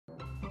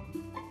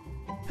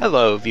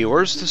Hello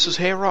viewers, this is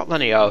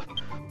Hyuuza.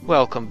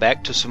 Welcome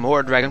back to some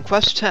more Dragon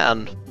Quest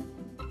X.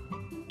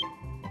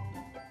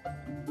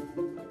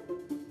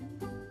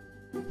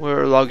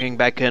 We're logging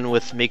back in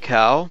with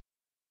Mikau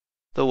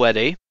the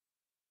Wedi.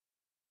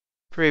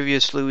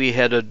 Previously we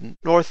headed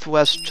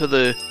northwest to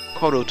the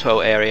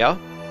Korutto area.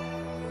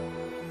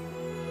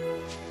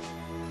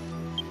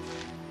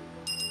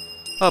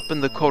 Up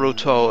in the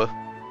Korutto...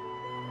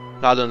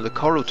 not in the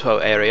Korutto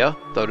area,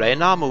 the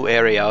Reinamu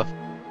area.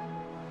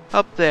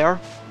 Up there,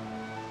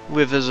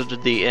 we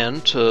visited the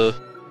inn to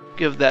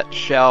give that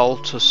shell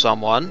to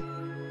someone,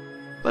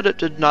 but it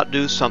did not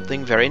do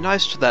something very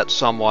nice to that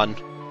someone.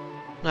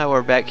 Now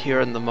we're back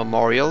here in the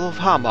Memorial of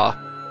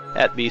Hama,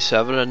 at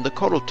B7 in the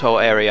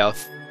Korutto area.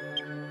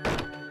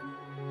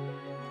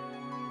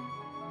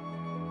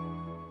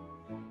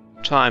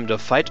 Time to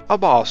fight a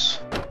boss.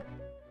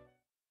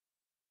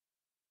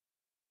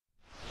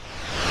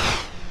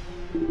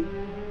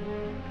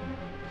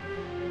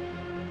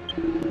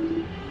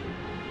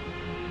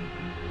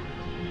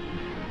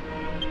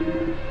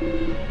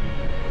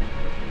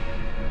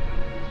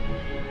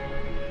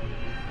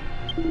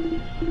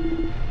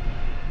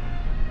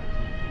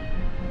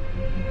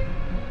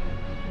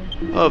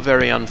 A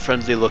very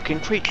unfriendly looking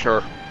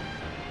creature.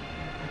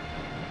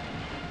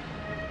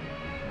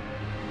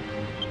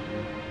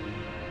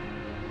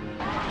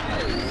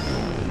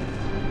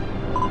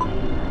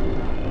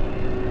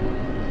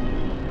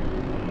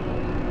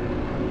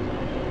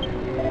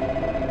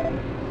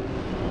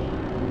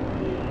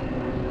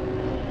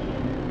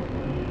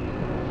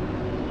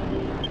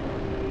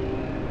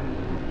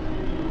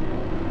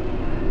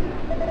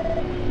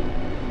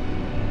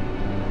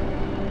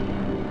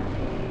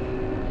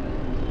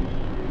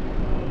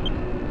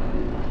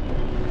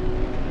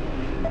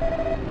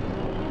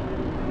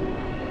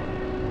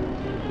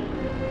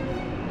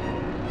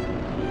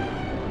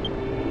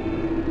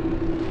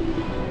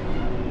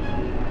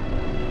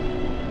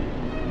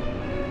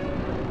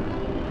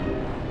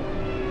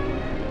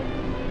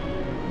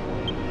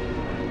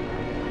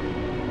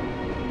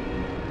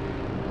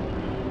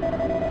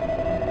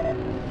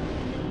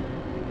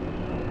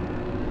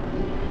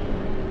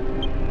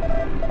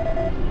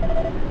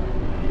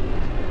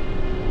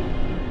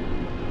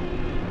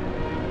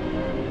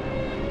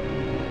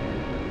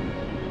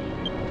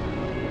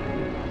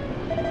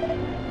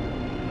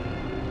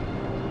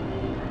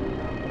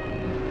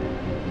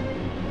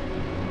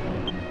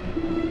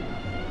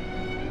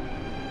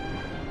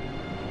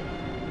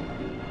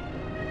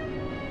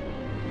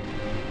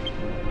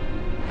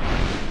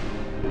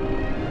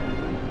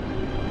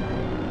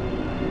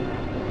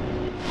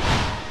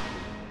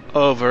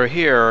 Over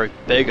here,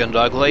 big and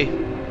ugly.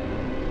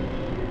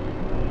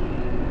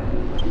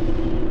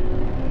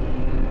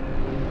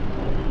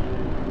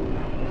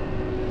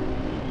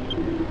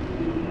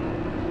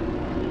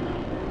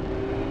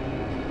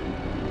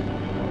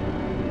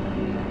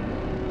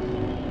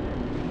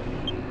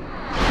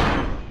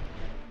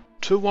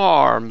 Two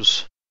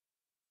arms.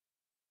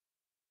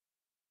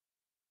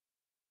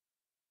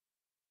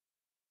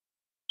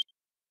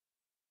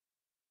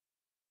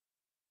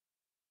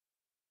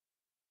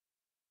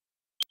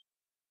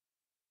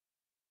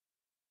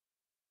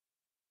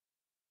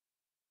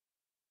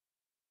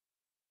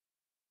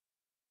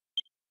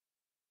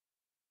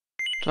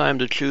 Time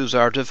to choose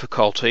our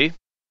difficulty.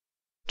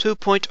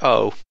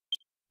 2.0.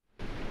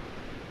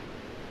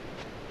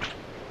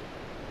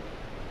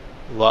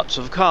 Lots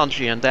of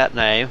kanji in that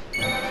name.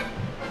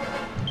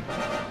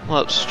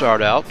 Let's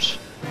start out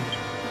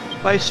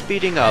by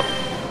speeding up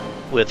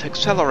with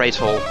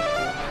Accelerator.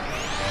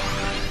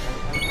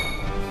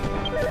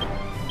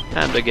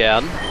 And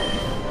again.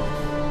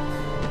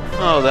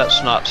 Oh,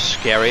 that's not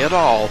scary at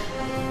all.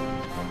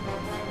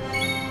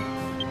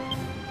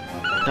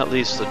 At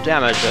least the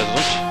damage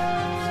isn't.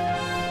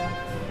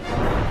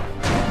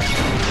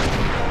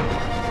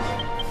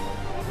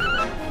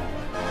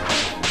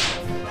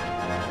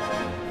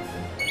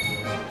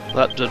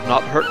 That did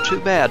not hurt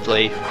too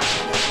badly.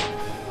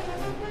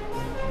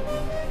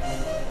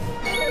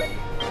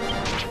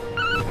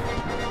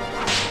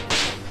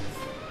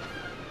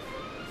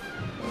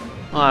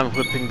 I'm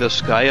whipping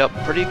this guy up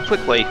pretty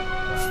quickly.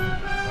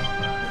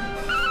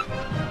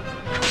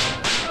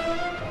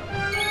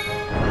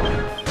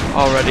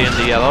 Already in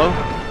the yellow.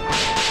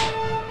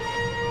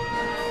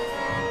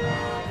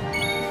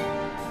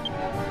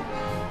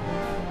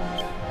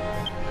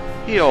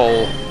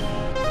 Heal.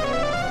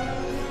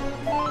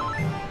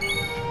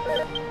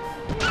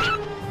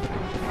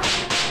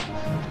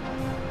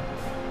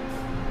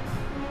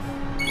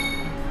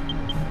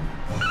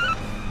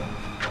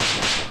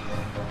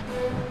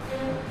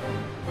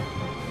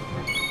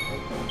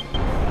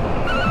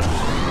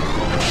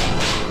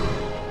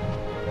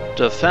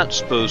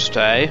 Defense boost,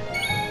 eh?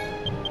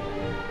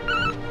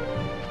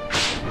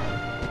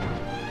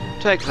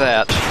 Take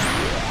that.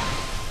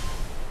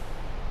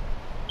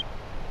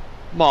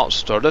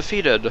 Monster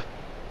defeated.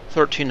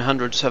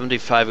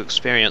 1,375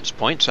 experience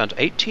points and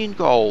 18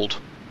 gold.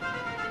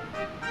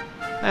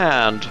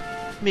 And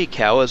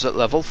Mikau is at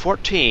level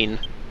 14.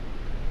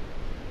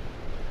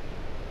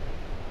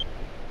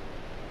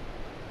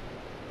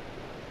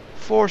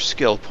 4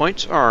 skill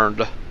points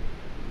earned.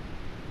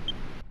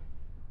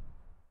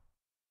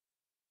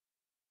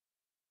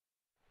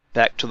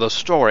 Back to the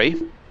story.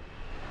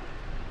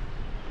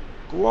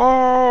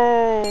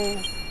 Whoa!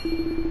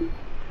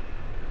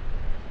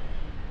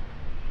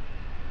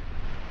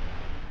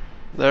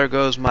 There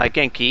goes my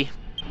Genki.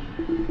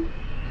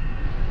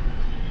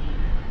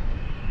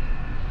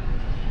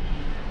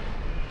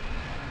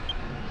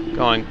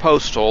 Going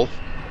postal.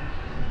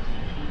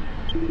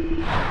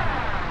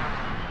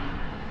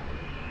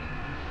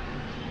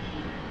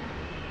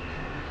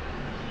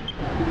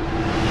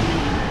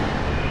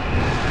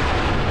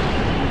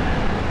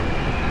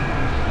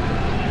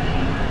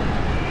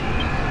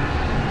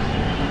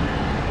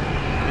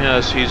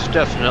 Yes, he's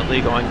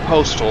definitely going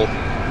postal.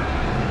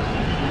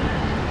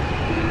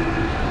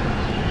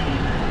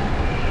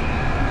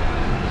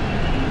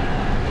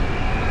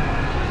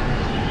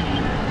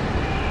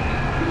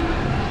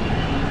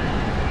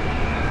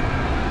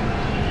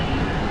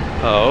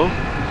 Oh,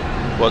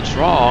 what's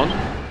wrong?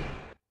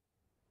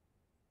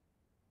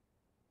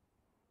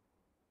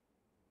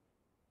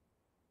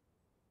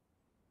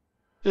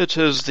 It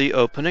is the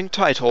opening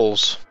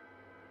titles.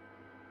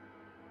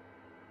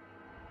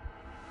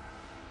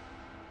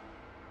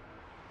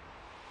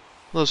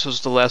 This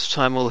is the last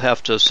time we'll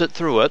have to sit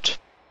through it.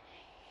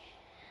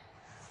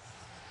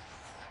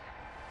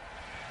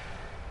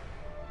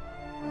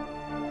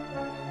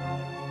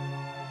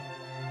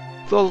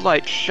 The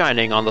light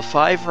shining on the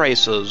 5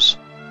 races.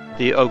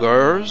 The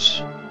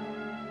ogres,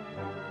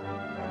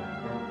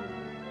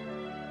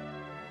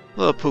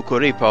 the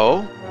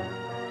pukuripo,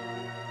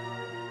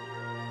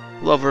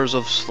 lovers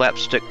of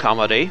slapstick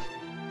comedy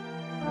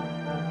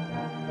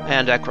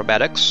and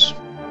acrobatics,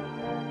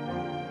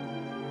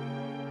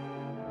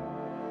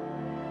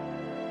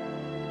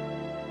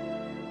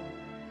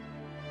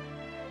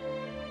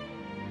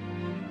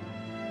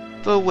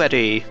 the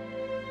Wedi,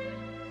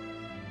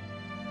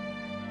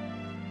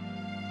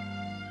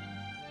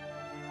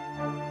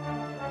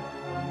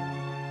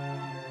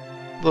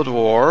 the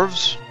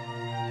dwarves,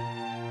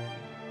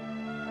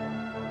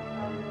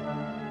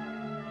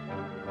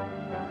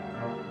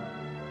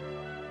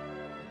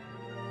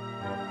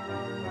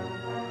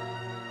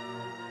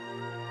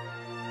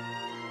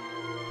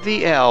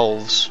 the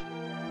elves,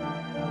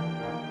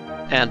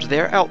 and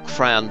their elk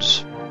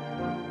friends.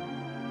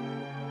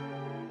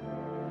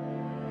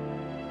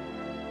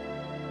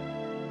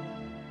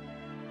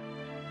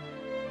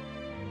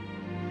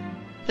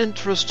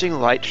 Interesting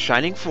light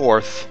shining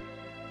forth.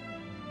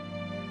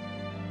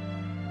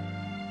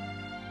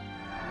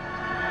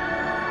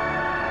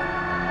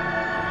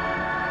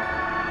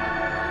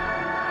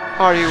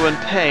 Are you in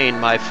pain,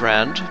 my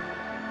friend?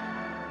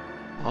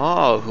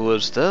 Oh, who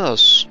is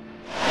this?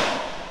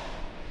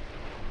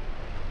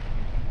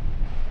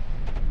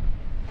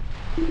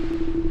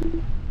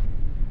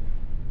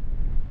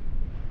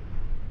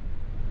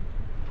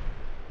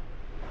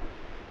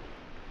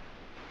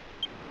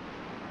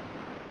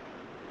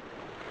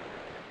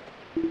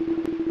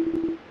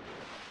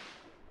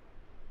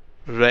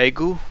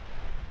 Regu?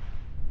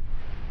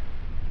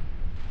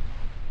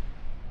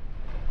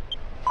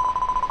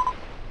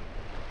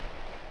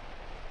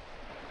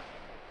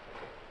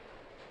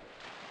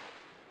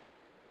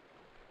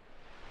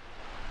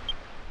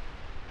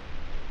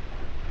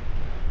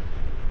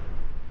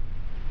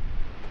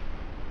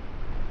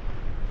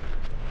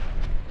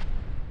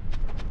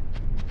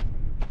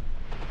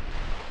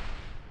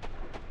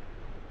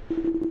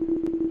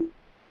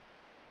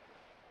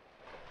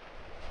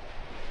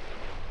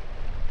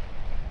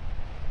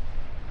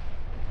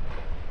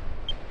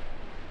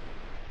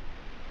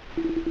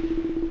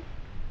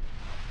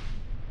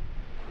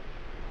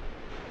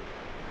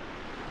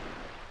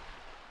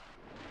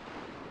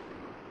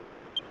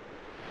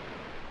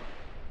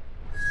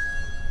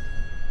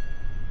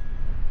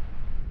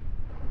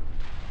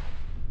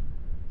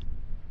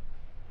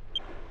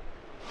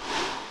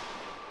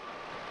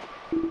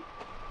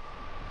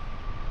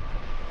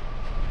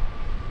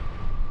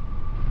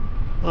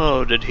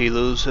 Oh, did he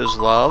lose his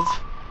love?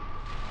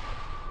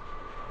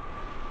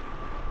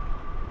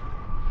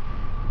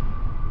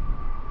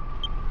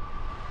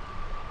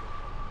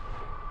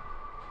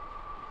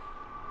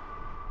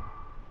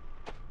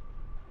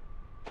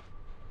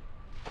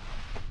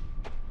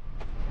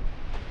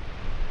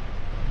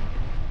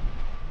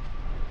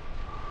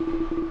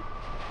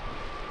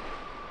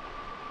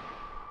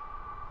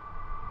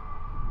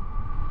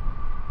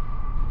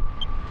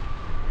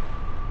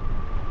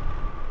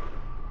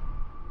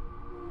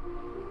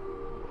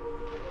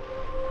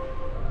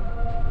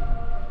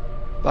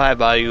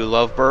 Bye-bye, you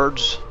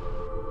lovebirds.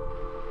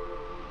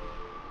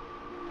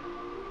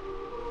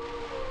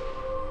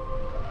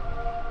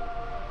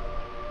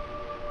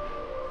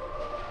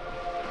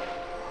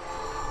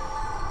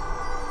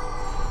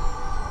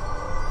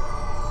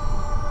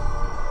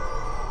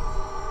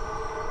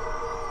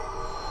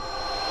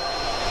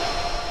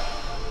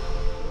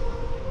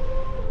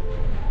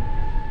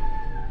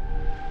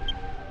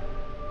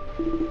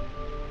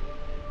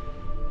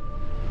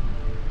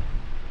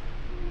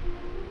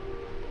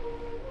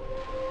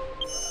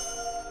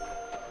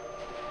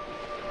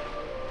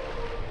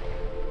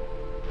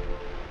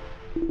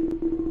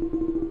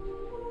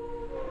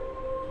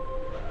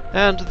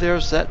 And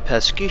there's that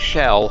pesky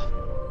shell.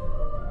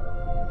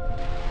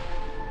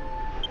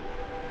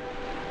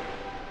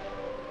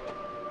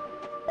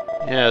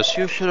 Yes,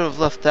 you should have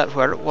left that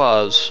where it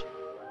was.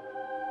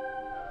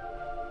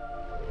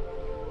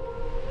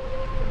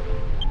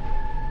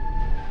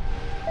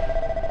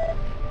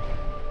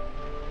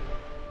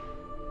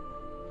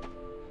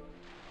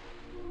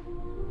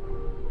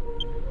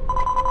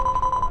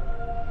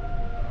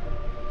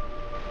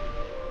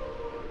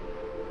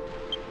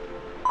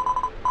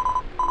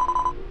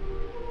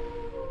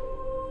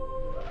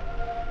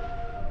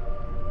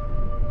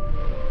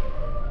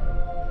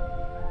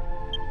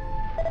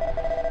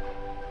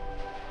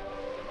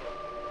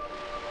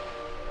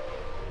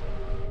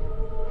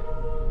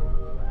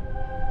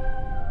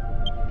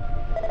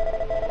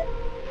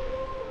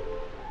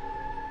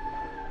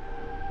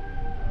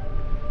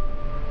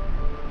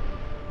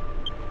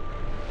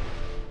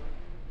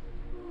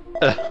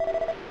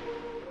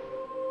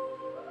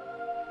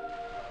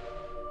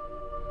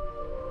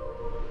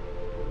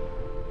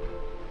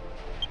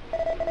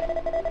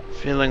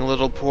 Feeling a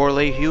little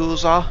poorly,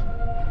 Hyuuza?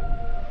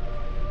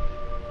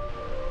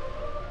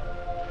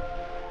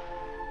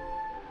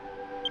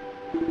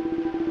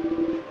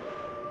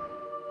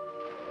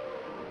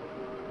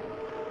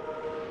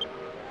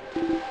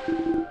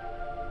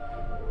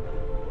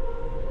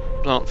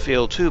 Don't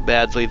feel too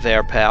badly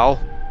there, pal.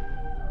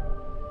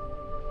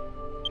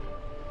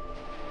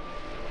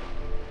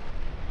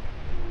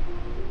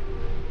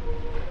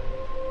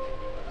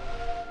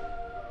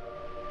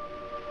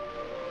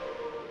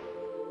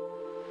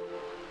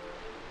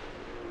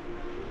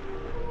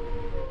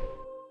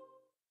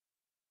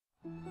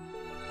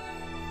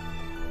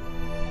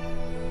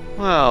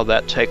 Well,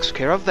 that takes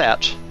care of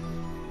that.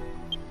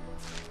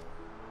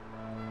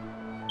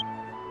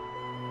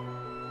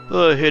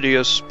 The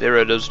hideous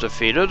spirit is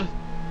defeated,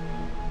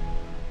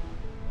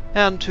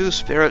 and 2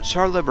 spirits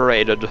are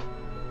liberated.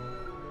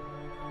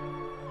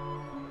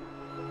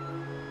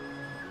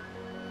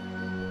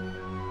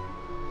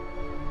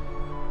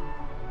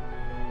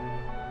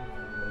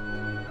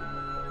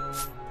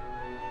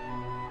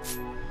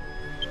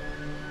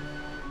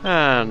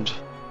 And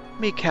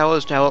Mikau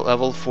is now at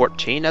level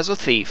 14 as a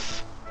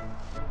thief.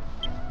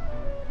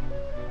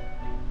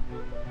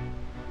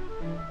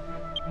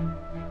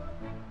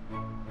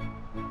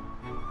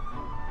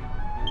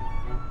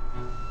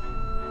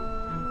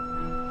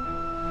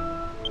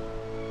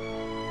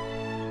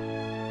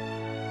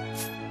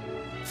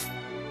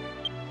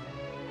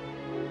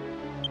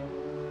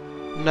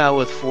 Now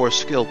with 4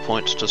 skill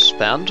points to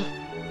spend,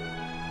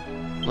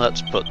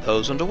 let's put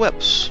those into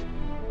whips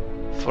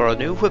for a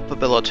new whip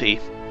ability.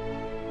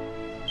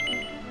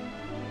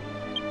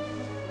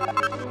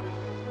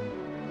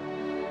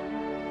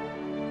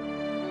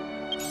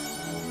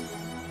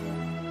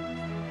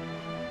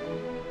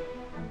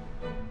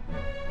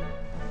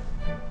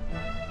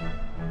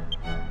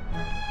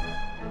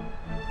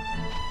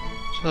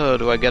 So,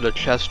 do I get a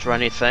chest or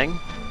anything?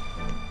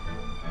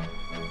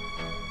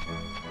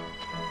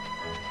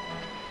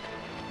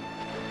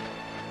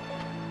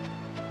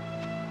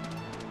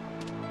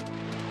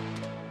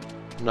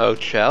 No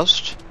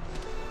chest.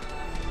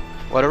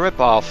 What a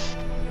ripoff.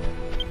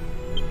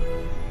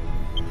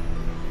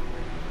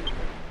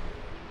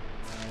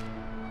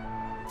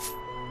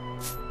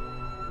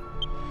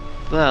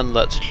 Then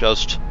let's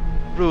just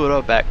root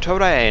her back to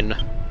rain.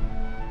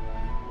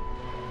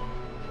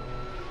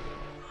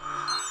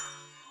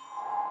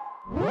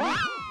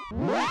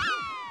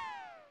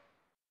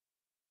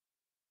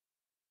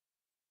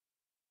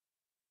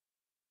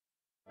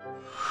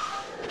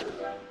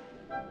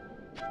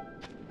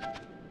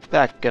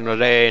 Back in the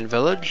Rain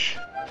Village.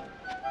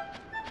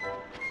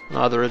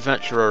 Another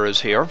adventurer is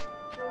here.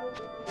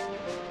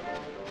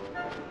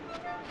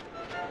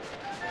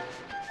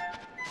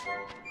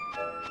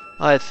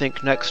 I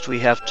think next we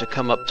have to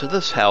come up to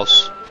this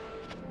house.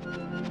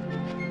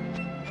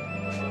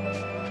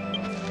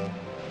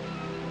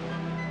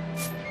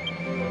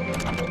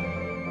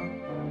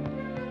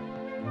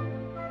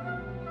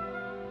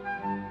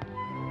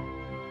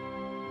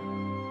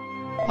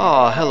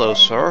 Ah, hello,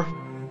 sir.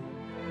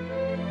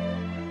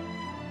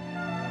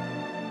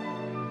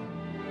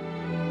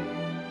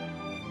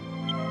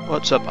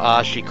 What's up,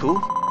 Aashiku?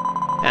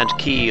 And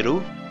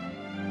Kiiru?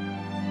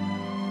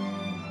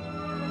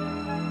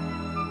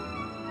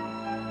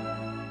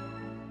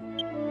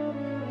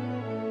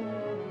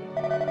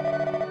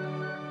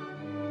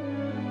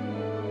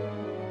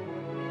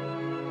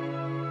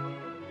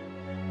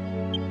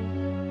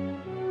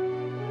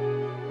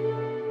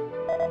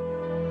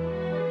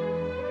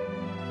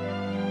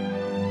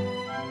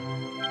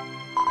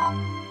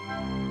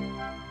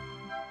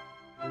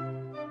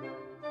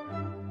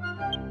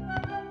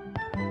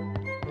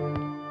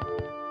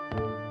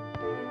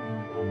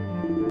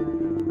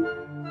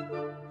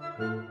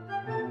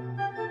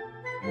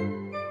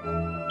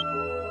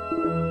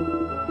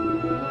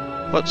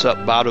 What's up,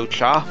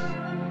 Barucha?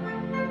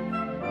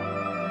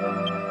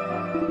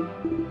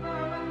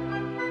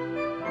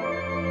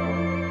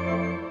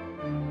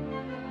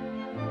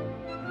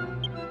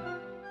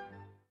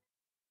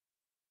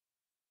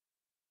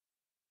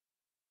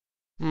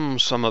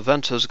 Some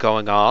event is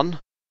going on.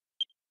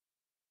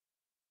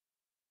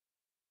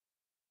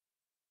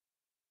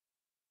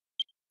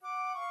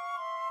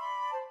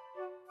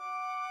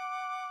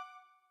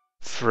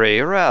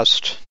 Free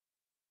rest.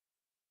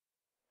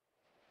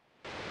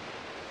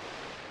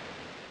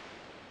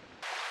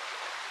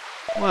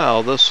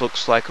 Well, this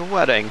looks like a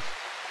wedding.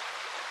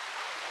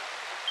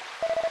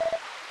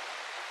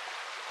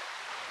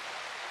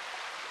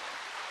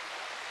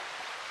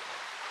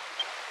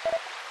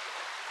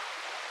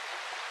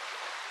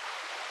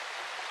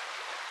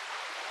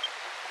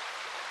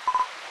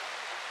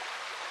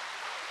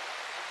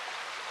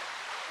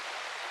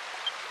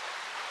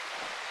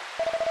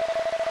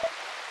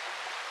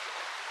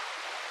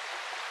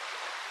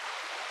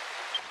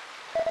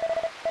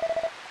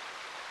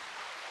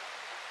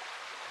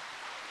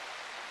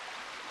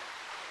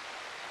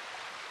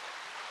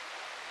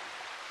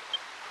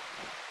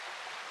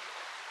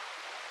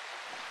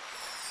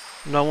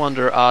 No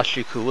wonder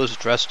Aashiku was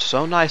dressed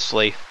so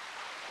nicely.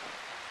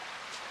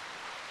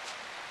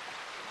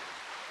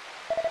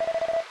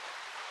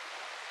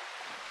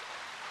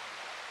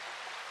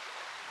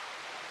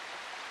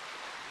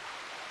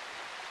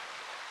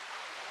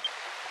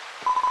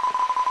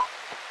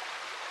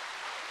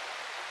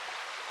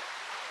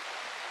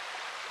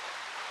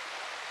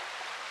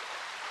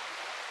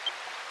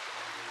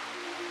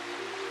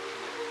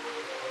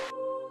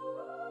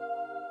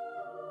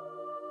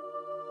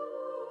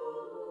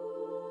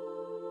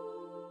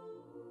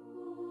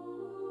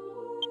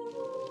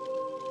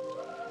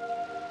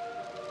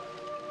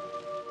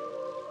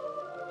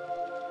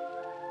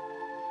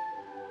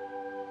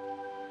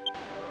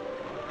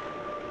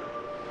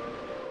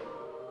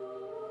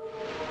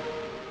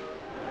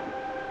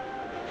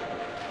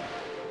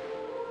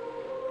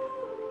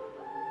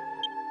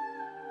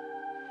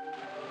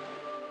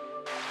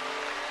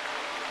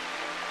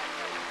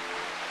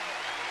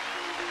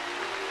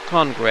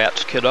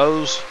 Congrats,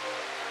 kiddos.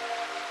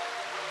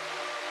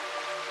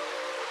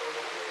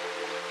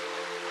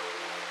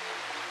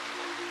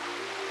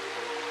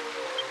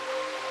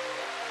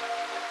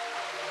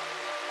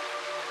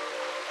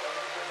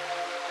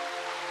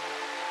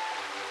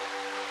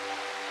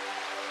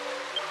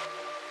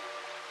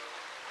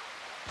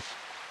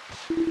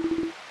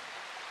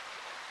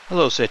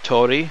 Hello,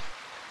 Satori.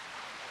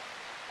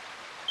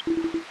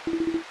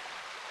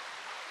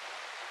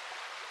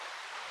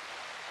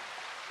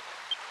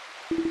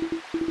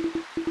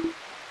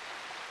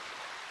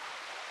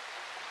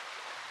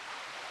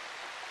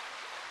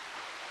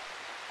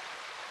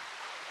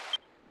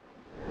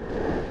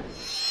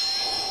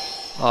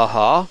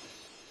 Aha.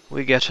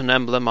 We get an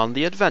emblem on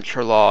the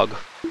adventure log.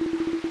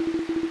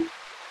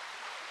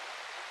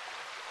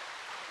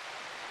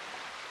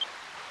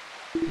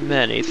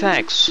 Many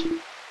thanks.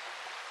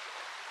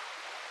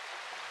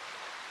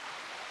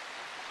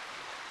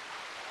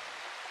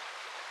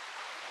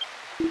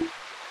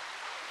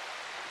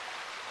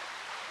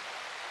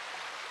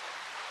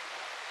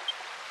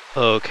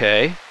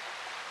 Okay.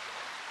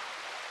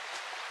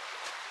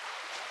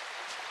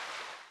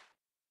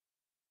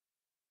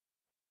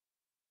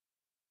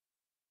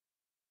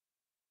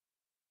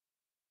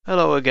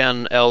 Hello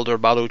again, Elder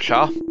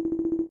Balucha.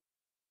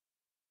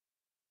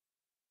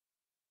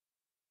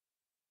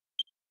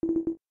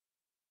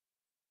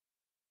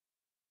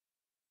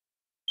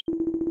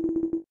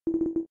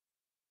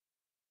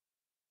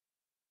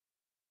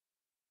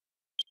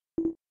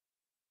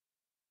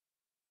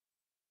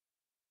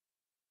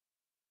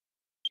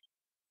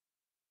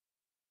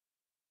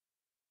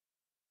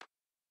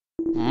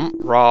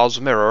 Ra's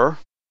mirror.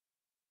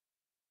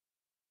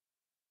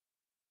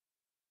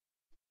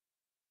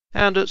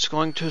 And it's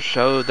going to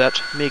show that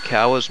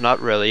Mikau is not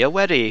really a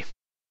Wedi.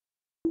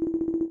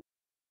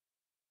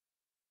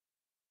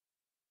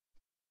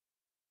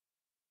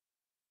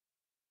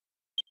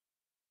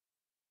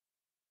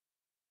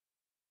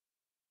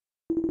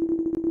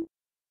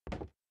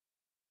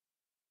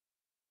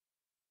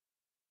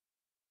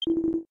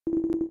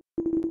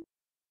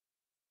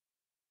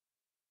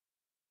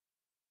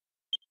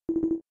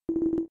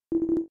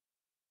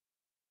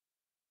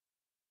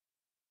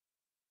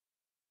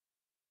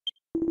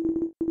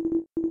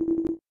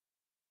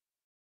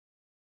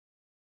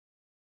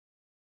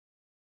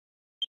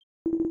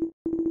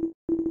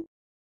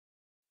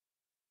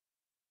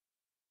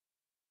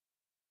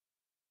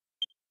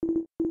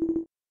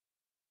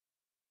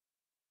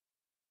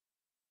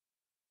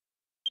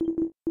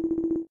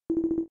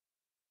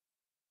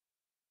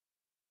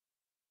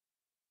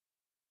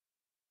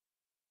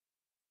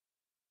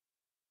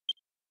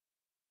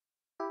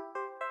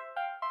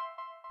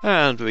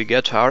 And we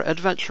get our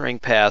adventuring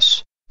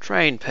pass,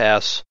 train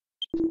pass,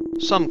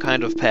 some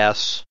kind of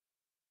pass.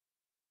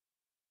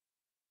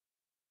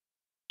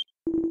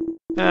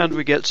 And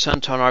we get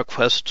sent on our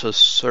quest to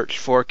search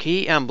for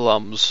key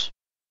emblems.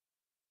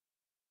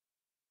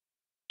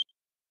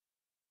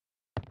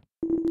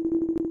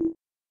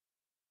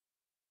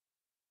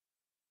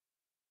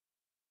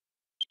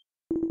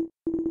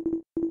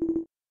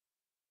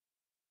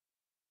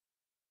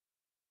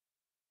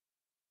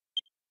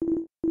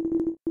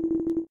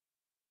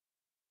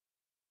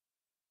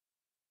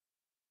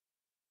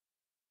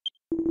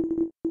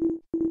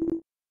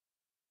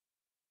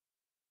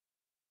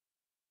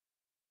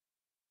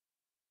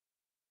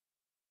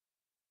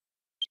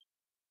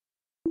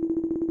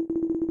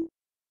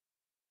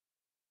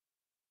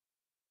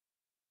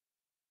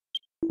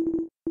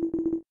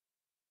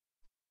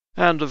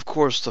 And of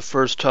course the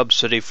first hub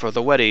city for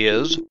the Wedi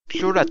is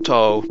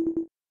Korutto.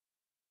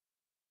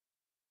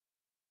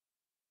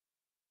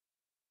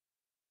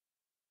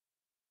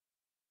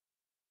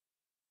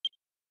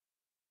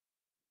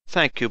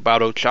 Thank you,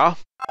 Barucha.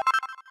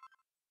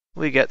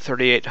 We get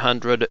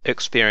 3,800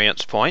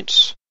 experience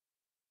points,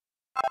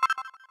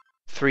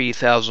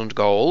 3,000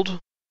 gold,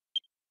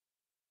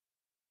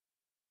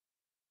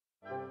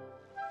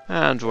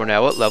 and we're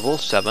now at level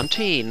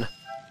 17.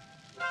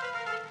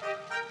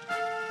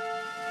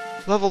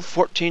 Level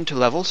 14 to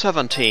level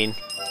 17.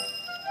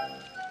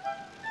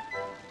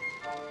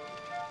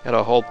 Got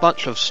a whole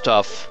bunch of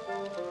stuff.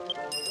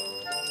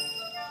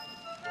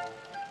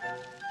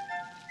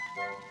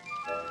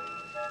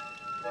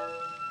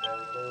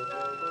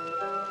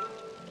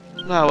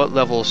 Now at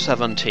level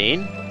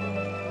 17.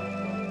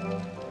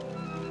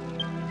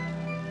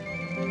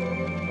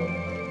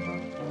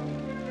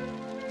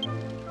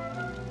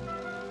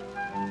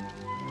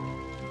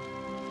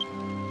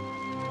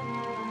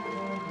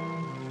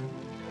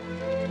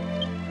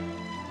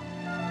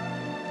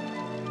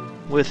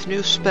 With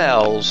new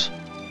spells.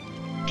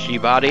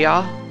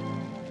 Shibaria?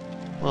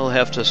 We'll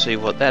have to see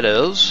what that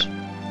is.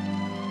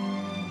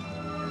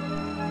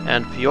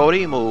 And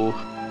Piorimu.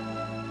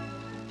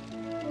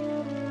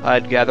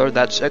 I'd gather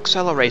that's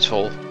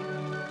Acceleratal,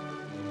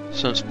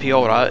 since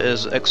Piora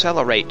is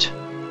Accelerate.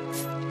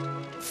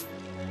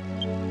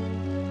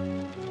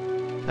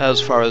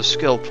 As far as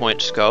skill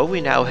points go,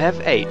 we now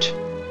have 8.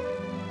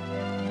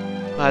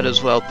 Might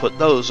as well put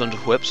those into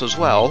whips as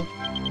well.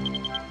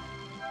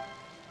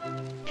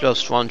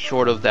 Just one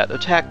short of that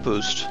attack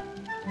boost.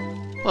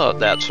 But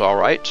that's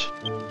alright.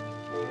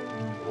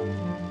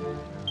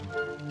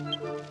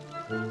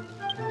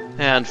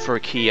 And for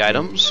key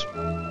items,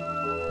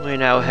 we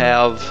now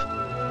have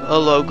a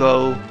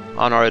logo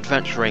on our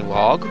adventuring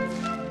log.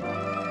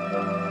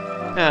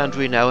 And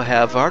we now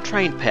have our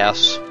train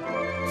pass.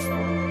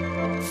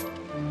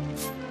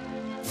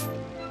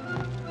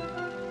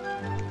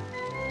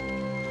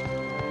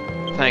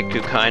 Thank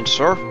you, kind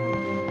sir.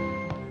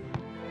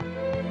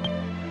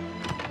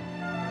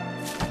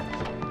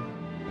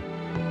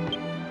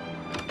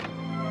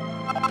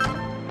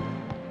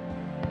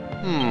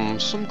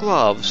 Some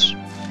gloves.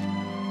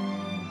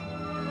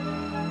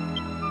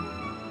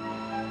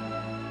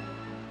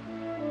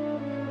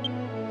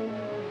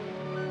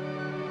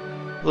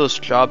 This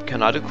job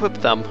cannot equip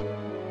them.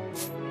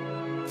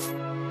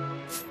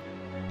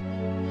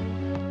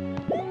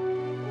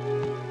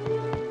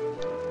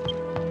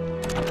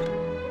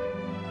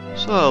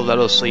 So let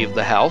us leave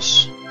the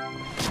house.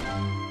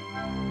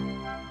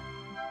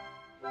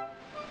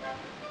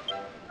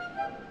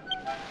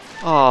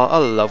 Ah, a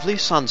lovely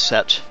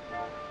sunset.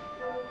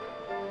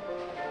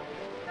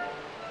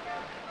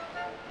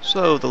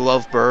 So the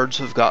lovebirds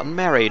have gotten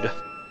married.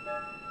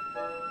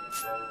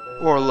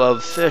 Or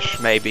love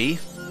fish, maybe.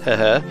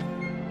 Heh.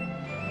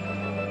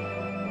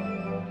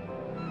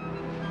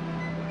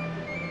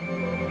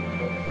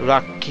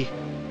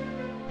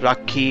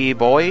 Lucky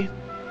boy?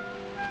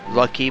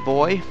 Lucky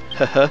boy?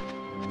 Heh.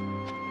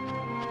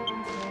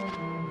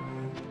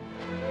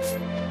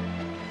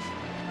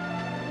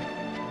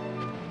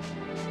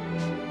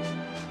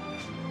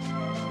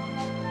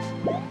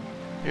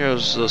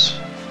 Here's this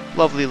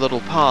lovely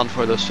little pond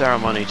where the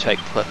ceremony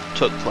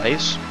took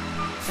place,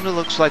 and it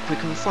looks like we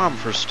can farm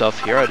for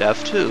stuff here at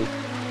F2.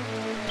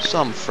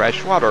 Some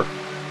fresh water.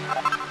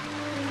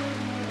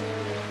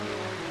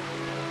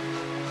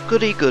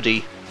 Goody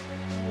goody.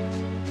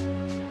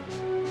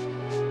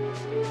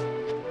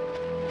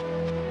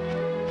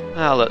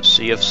 Now let's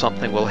see if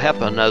something will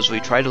happen as we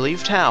try to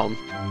leave town.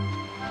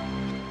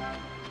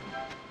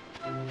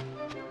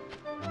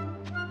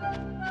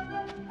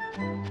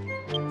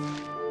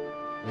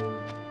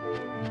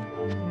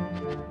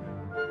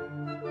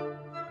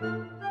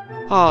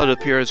 Oh, it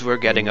appears we're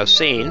getting a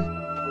scene.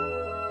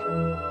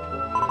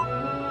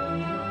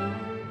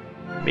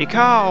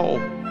 Mikau!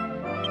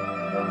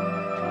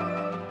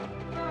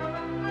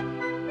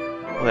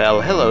 Well,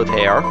 hello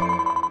there.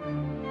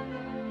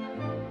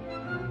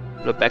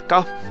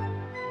 Rebecca?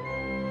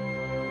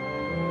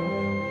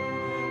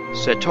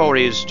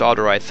 Satori's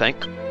daughter, I think.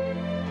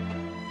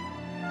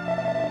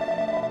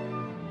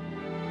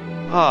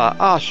 Ah,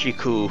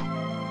 Aashiku.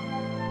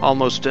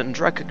 Almost didn't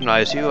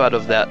recognize you out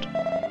of that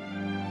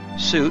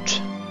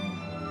suit.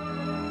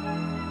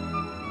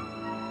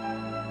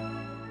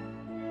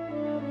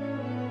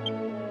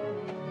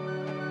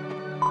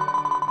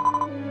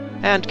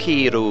 And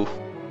Kiiru.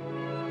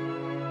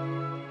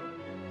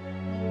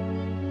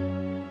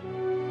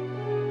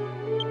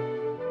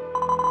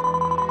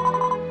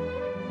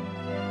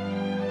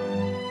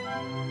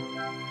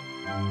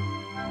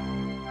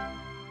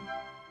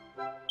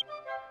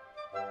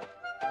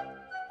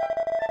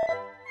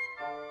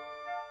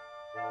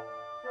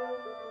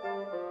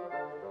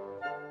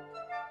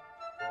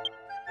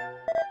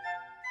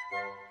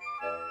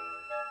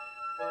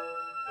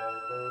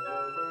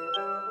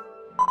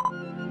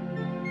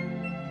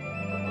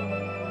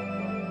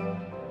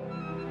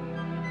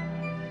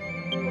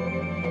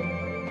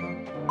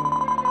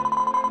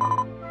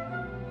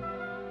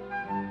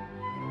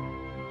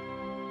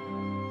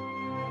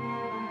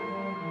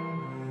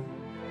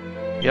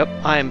 Yep,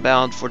 I am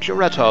bound for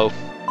Korutto.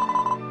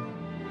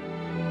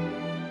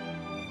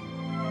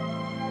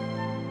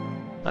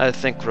 I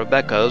think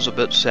Rebecca's a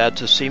bit sad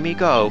to see me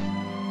go.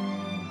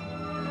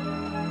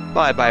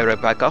 Bye-bye,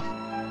 Rebecca.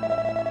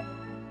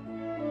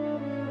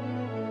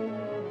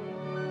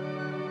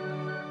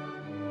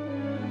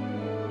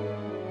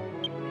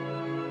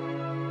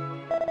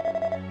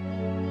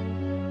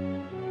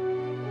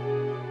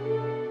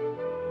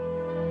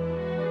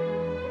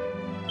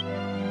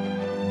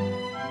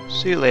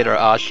 See you later,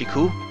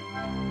 Aashiku.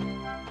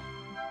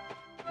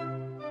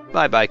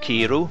 Bye-bye,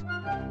 Kiiru.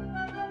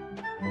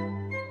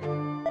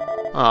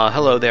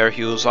 Hello there,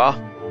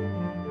 Hyuuza.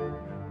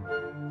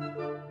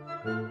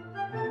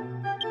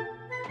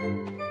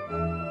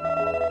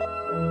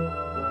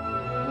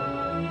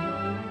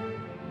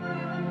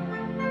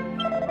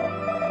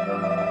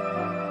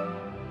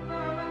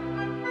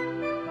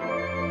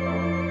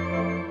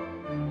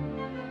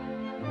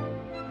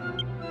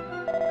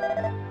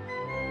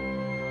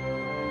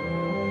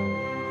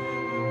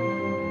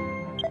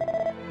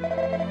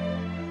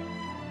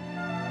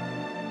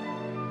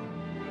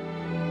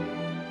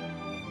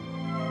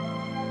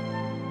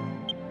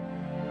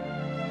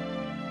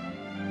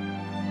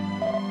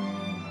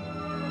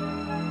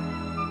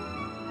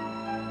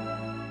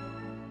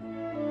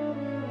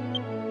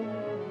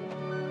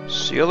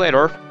 See you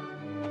later.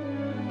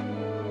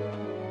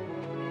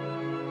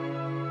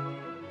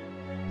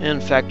 In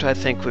fact, I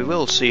think we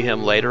will see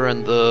him later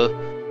in the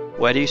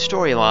Wedi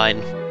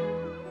storyline.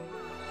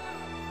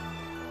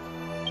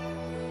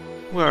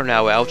 We're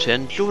now out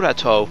in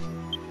Korutto.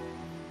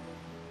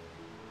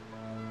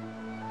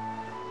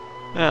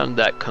 And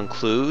that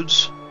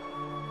concludes.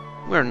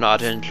 We're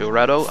not in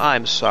Korutto,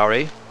 I'm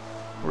sorry.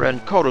 We're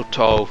in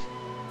Korutto.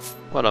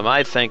 What am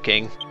I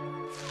thinking?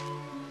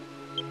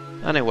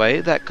 Anyway,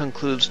 that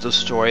concludes the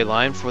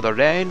storyline for the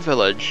Rain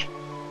Village.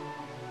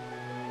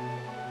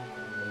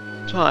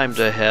 Time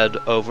to head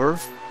over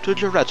to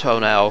Korutto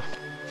now.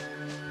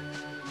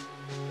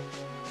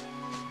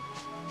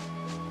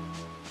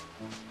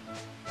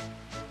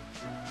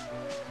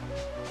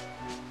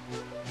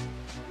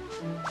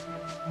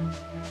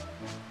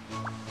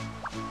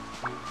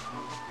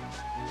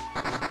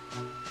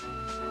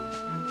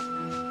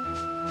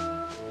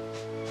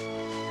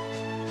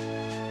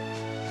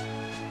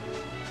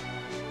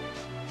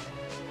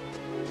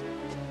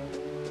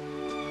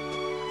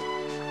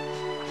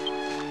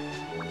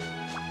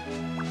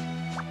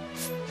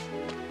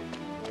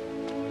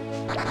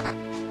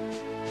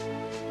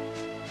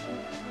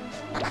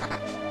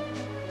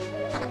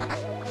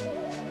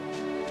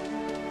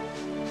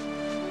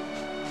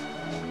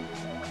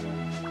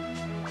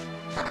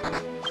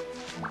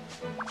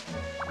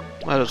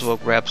 Might as well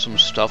grab some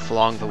stuff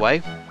along the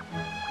way.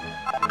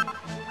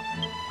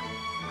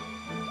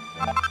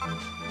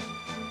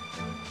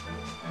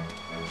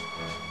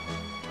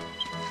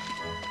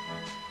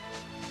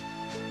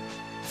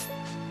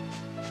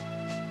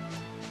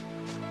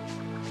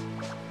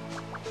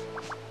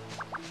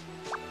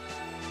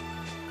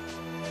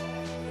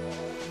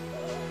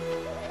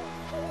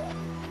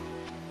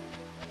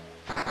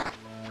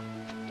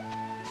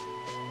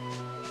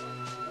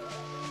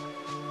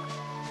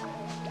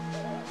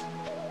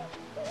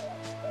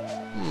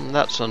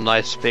 That's a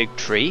nice big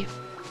tree.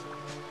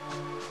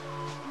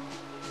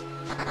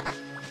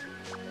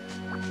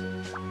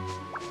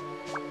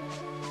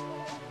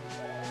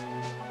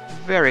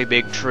 Very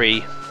big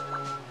tree.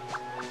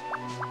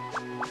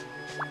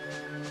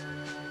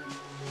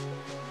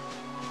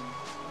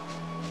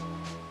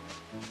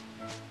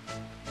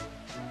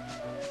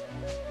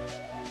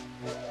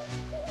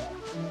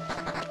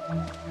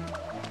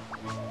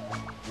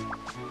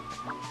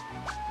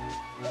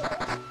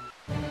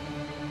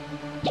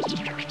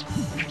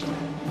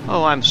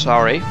 Oh, I'm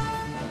sorry.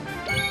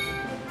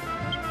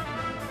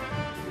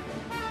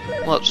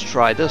 Let's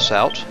try this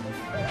out.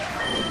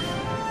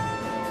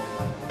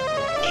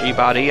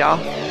 Jibaria.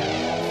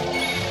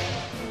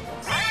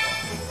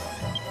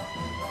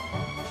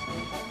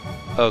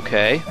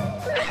 Okay.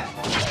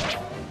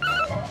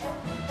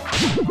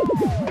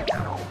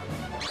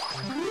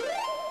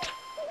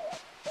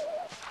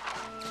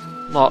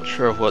 Not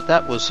sure what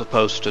that was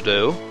supposed to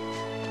do.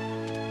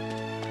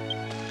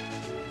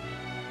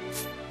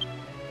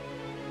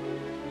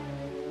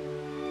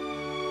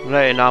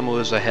 Reinamu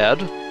is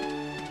ahead.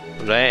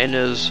 Rain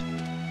is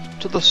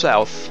to the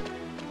south.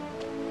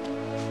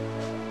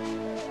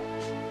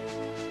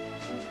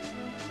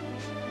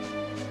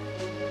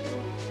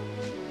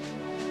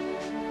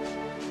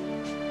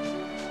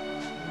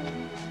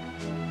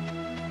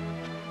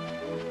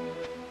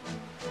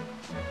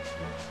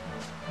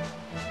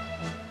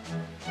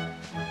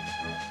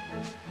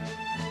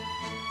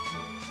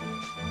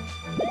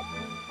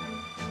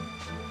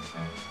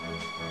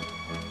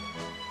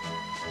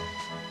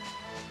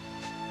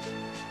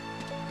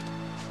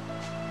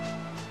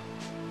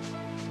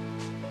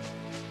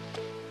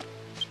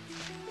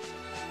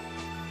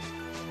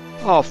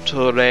 Off to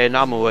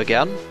Reinamu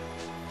again.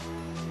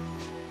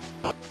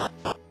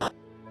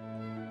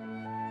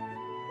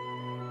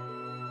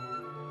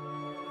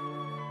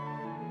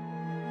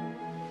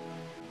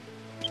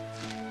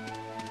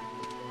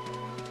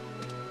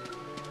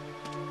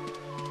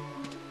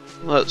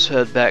 Let's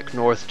head back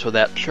north to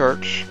that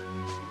church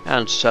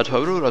and set a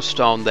Ruta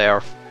stone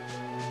there.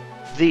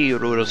 The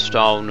Ruta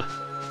stone.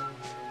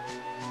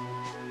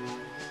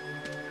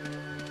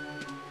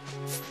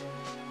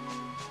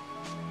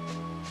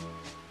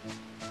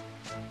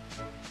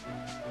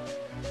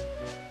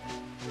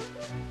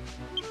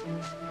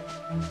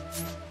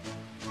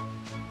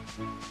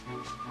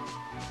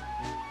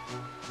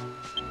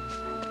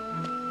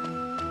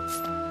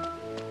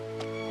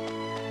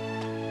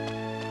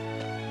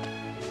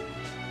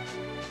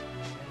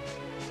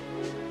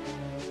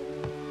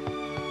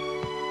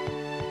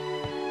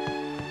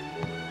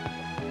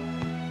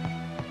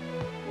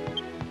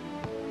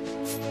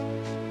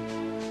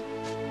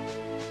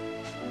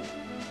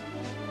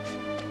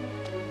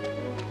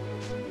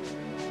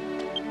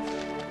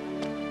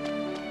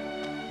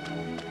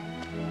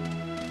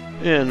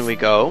 In we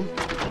go.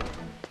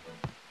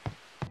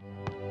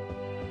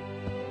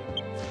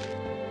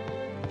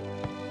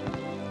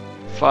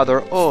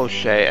 Father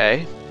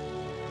O'Shea.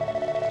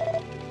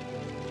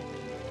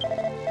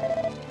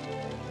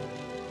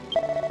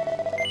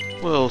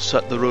 We'll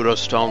set the Ruta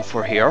stone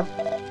for here.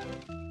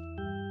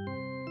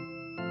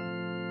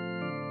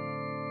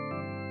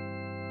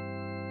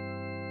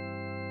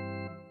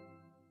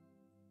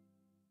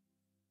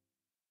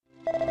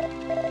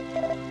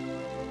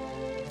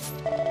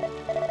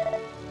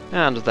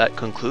 And that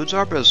concludes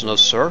our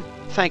business, sir.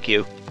 Thank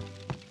you.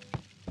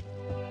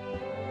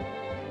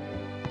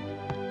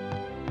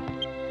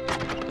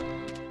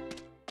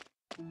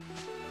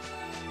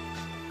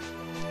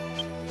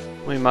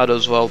 We might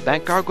as well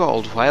bank our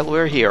gold while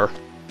we're here,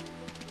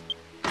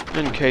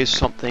 in case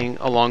something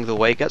along the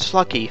way gets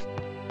lucky.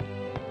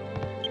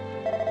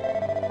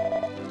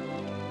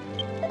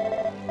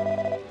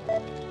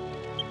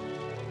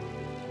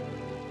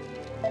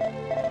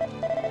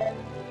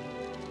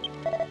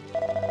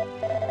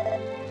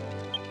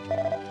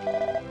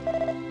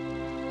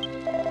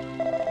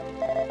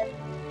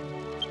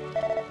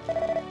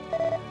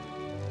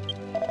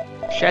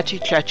 Chatty,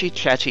 chatty,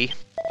 chatty.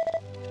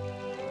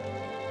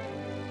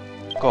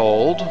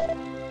 Gold.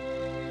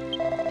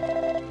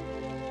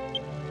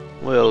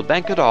 We'll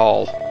bank it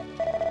all.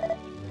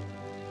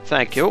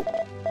 Thank you.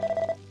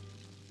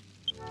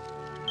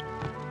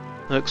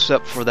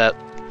 Except for that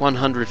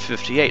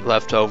 158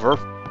 left over.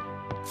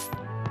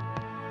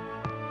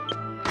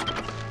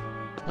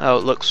 Now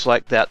it looks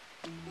like that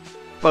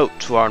boat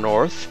to our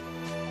north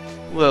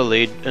will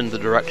lead in the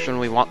direction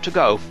we want to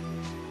go.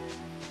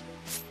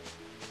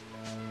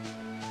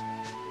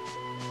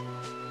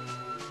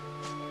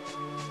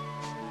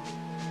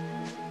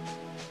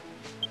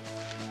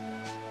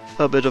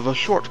 A bit of a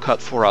shortcut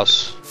for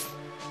us.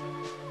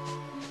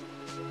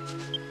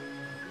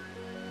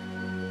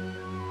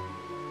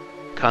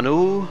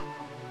 Canoe.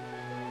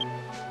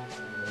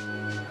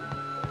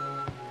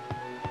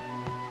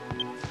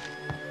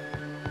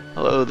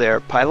 Hello there,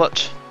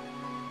 pilot.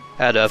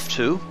 At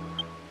F2.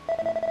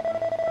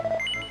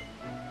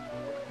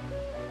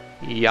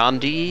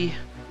 Yandi.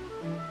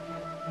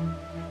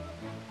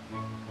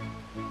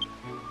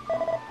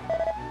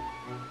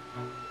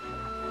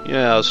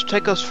 Yes,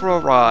 take us for a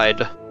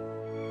ride.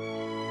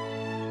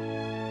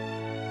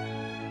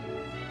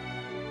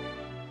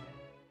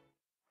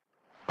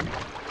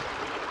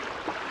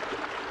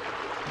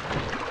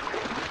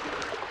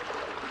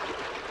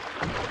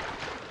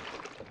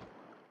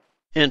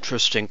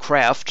 Interesting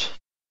craft.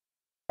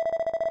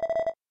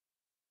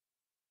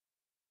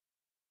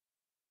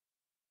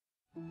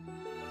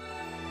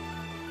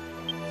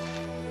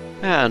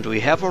 And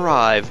we have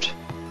arrived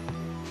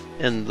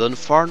in the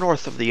far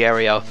north of the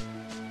area.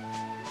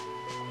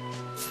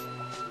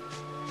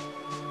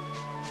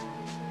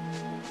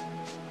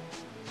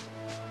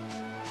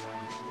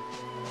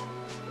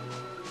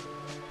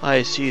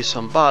 I see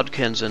some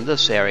bodkins in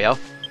this area.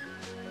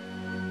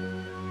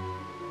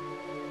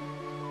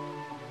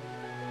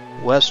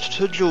 West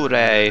to Jure.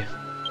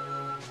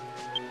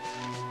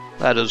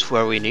 That is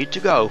where we need to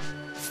go.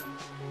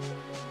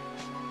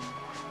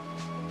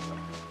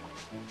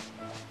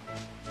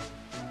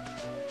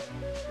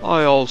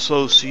 I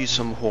also see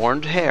some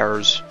horned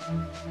hares.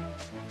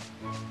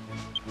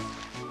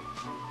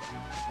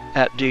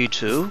 At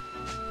D2,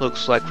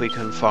 looks like we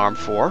can farm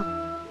for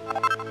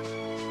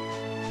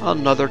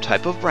another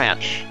type of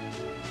branch.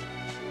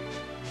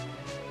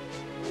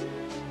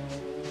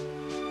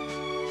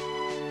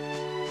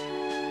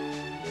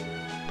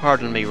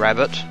 Pardon me,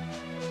 rabbit.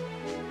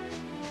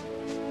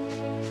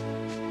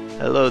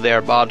 Hello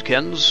there,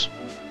 bodkins.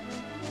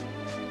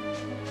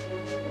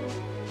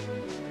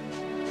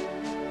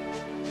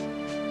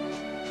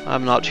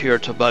 I'm not here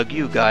to bug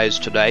you guys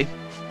today.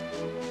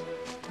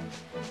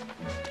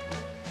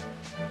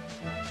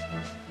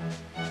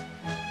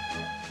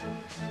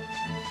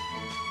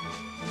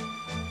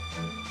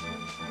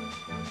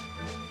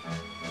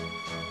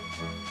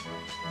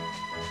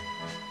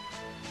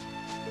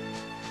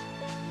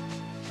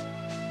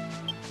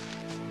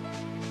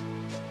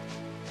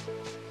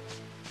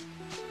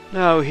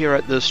 Now here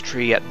at this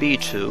tree at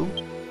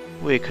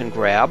B2, we can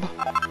grab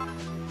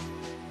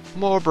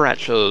more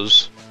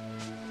branches.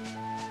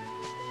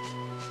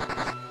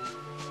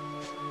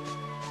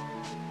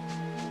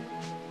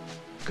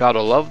 Gotta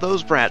love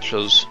those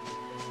branches.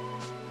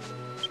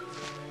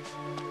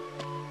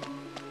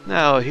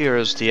 Now here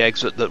is the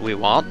exit that we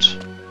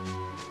want.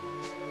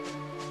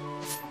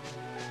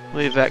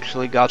 We've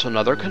actually got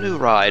another canoe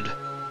ride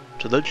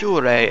to the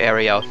Jurei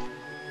area.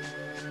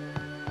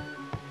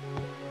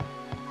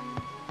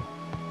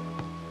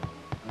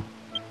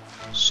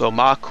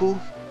 Somaku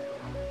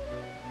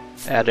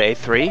at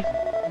A3.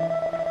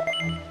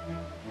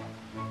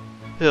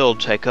 He'll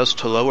take us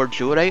to Lower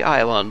Jurei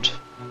Island.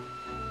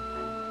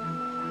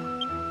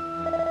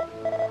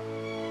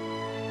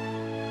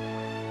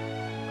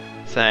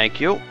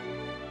 Thank you.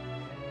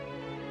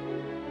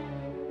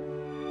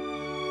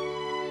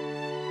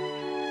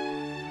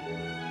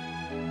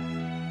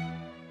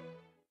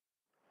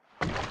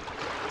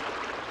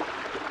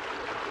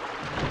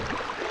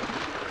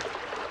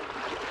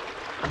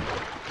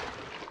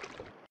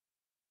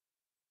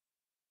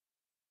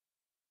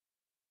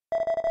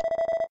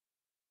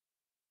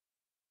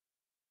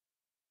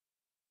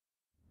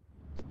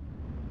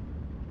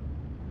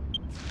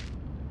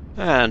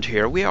 And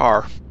here we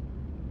are.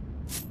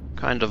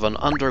 Kind of an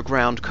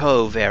underground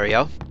cove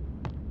area.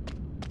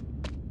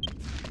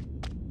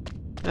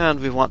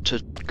 And we want to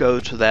go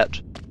to that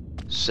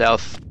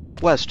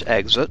southwest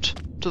exit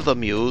to the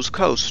Muse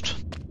coast.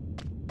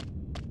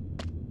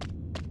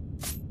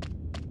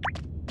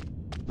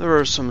 There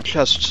are some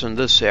chests in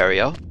this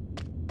area,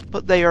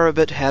 but they are a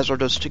bit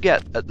hazardous to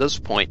get at this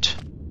point.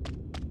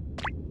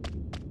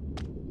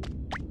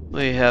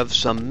 We have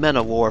some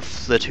men-o-war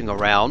flitting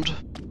around.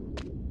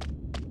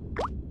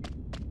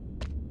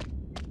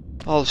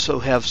 Also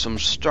have some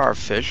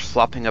starfish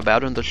flopping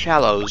about in the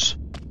shallows.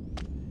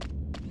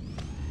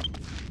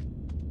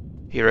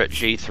 Here at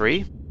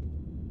G3.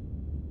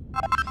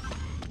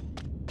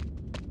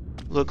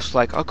 Looks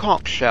like a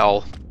conch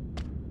shell.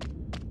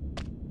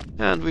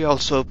 And we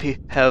also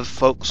have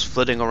folks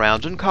flitting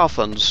around in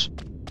coffins.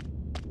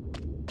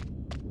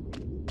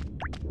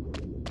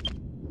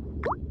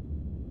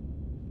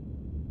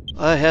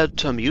 Ahead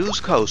to Muse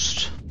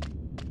Coast.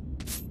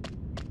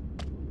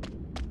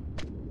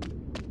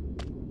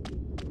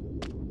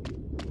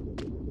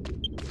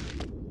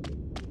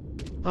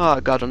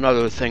 I got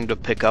another thing to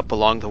pick up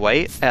along the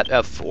way at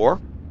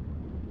F4.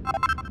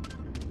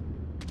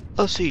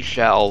 A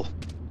seashell.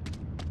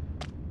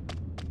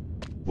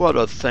 What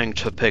a thing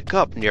to pick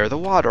up near the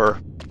water.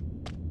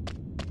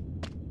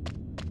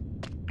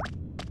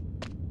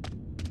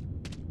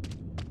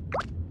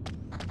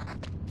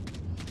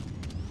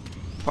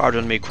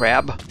 Pardon me,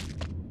 crab.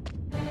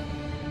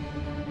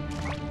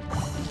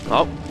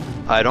 Oh,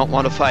 I don't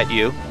want to fight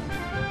you.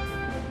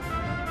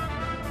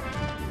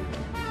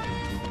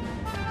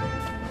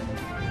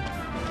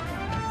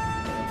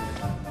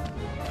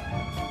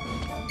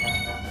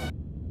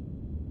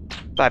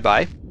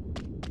 Bye-bye.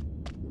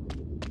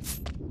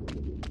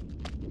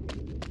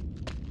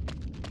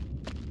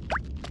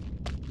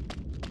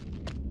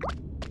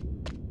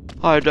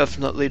 I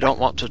definitely don't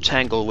want to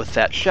tangle with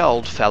that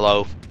shelled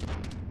fellow.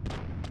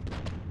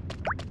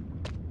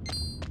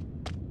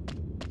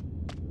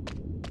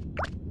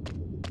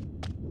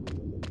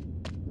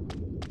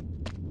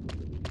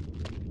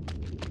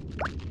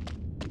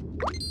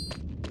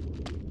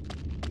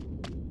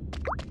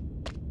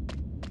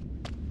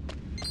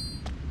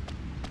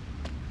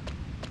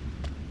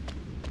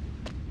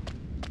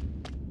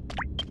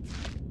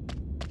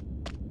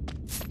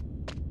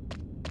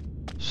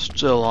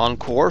 Still on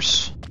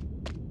course.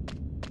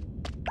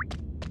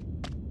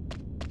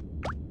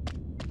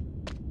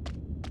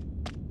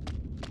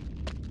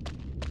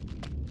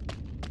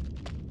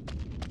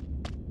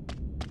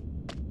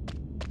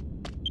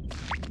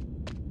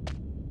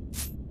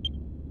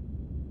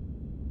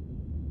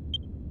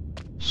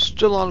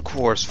 Still on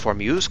course for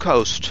Muse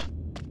Coast.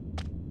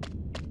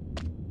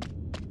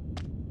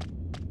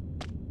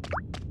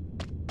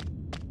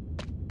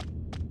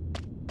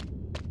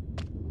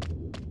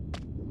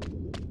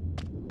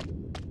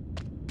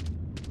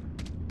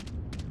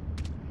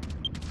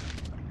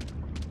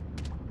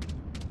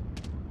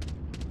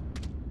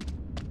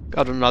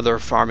 Got another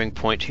farming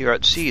point here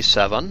at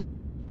C7.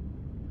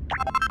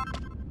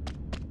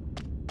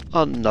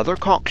 Another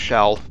conch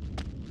shell.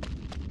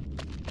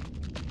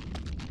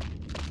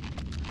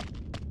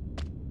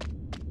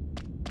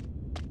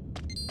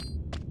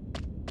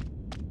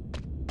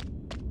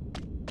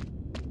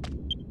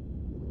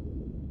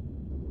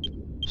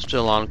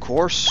 Still on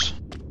course.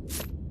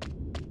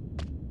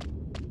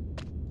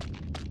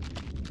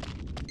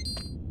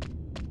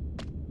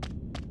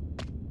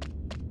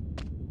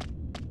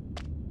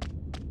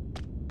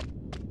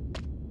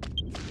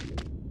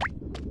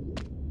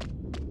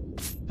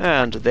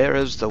 And there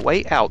is the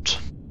way out.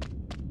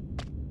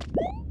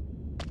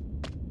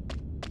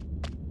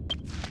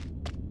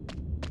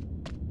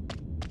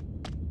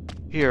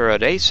 Here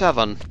at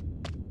A7.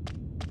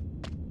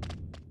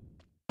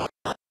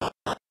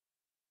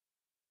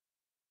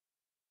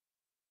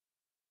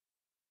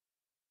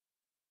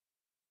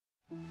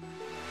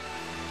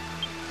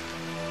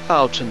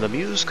 Out in the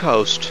Muse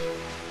Coast,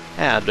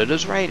 and it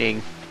is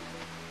raining.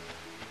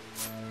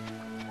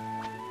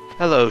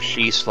 Hello,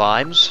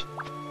 she-slimes.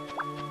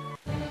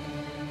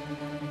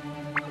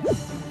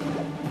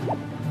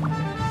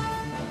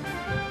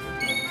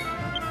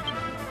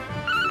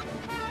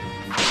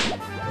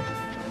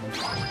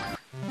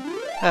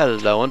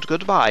 Hello and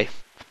goodbye.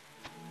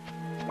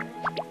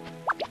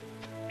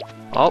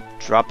 Oh,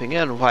 dropping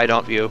in, why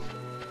don't you?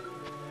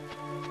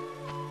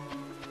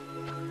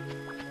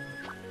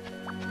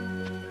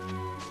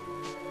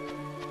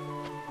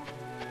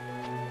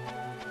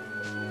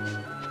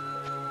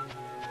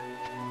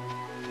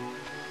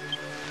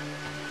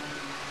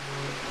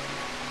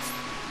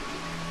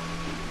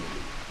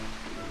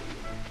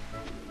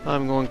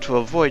 I'm going to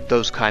avoid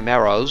those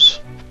chimeras.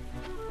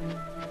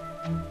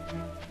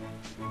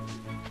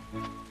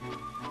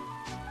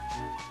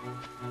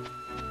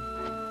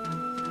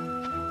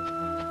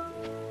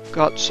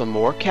 Got some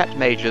more cat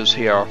mages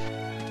here.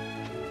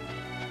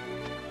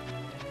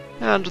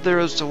 And there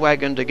is the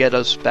wagon to get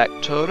us back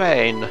to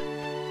Rain.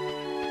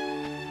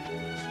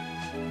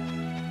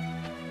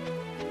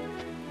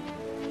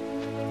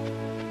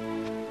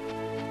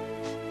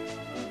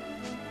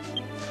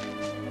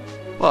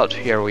 But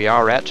here we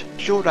are at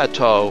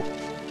Korutto,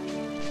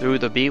 through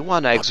the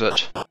B1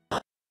 exit.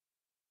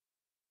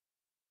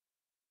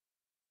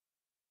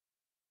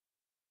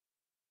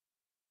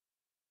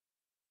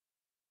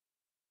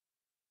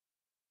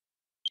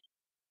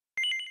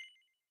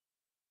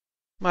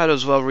 Might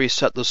as well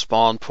reset the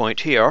spawn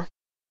point here.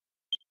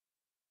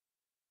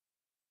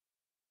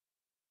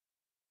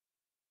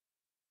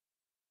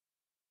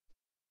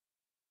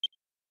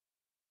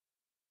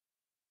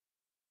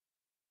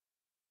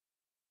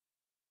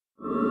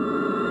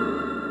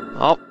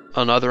 Oh,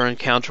 another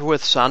encounter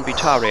with San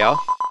Vitaria.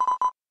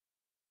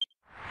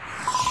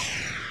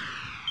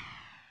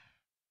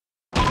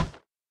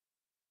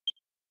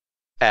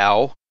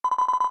 Ow.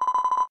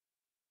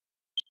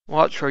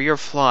 Watch where you're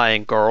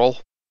flying, girl.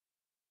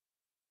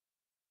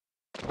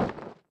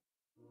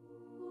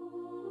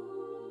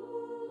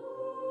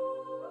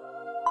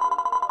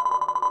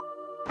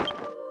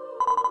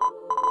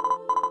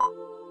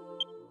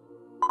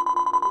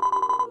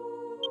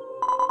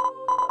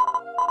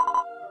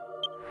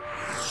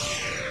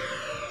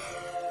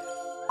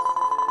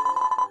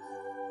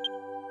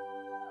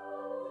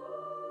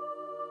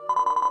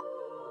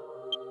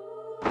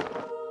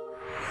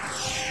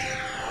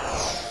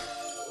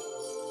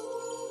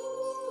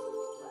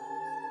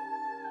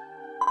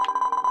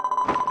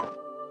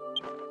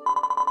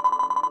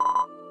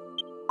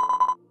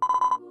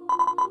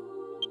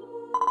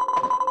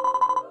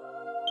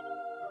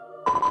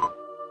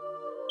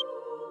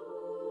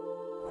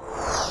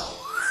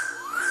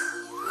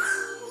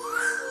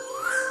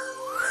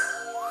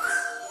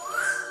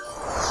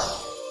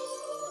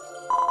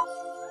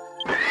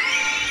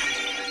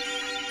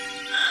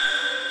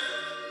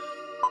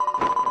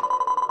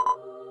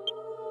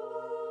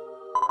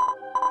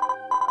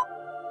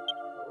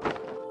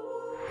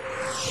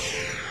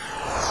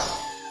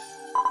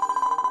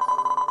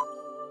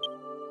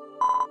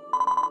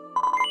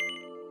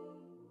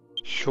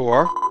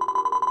 Sure.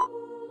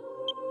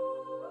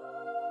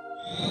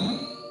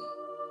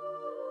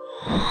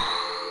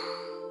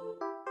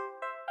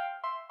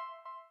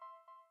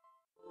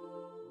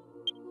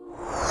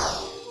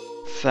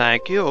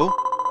 Thank you.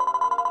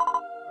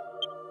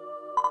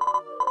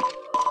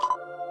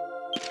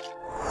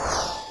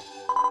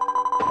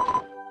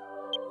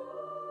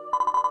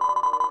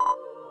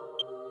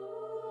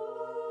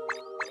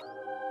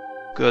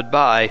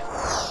 Goodbye.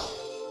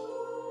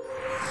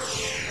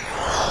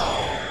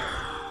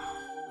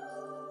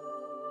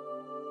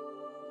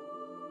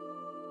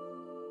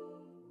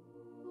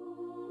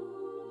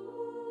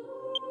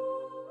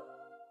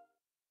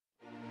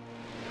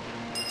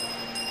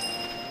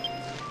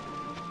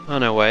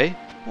 Anyway,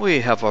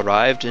 we have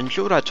arrived in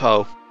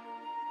Korutto.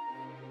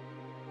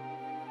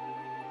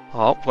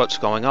 Oh, what's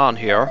going on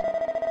here?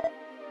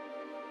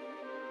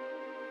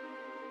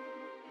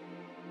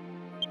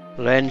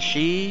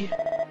 Renshi?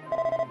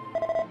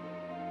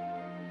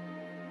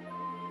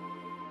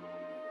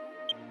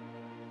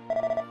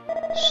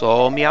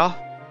 Somya?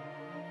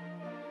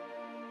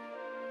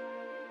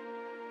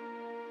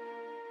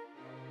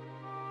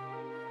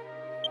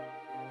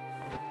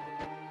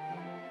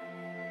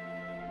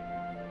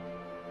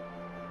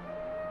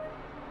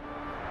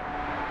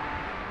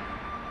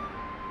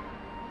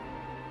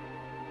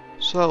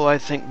 So I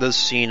think this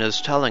scene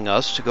is telling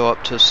us to go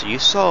up to see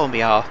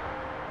Somya.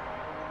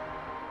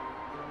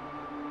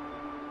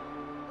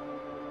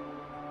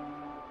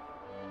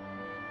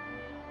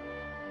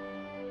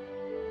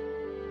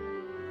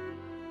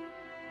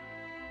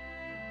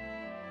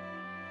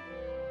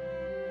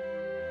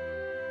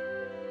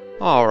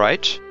 All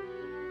right.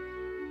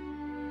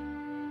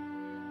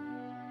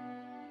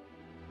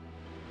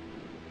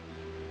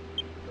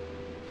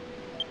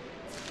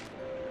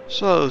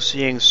 So,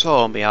 seeing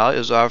Somya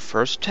is our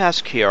first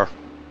task here.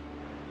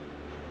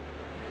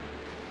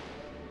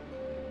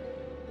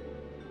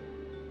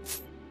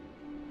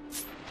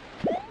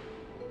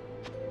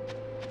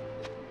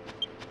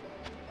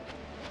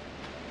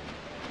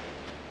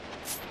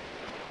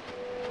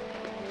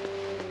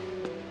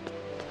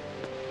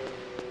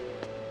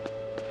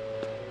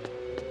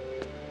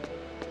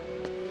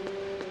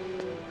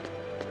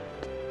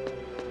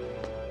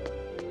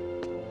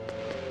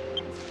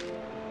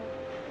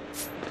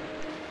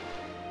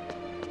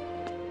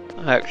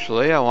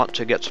 Actually, I want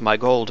to get my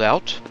gold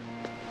out,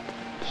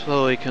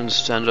 so we can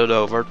send it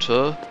over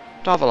to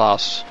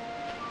Davalas.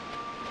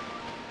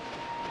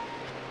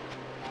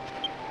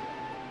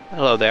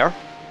 Hello there.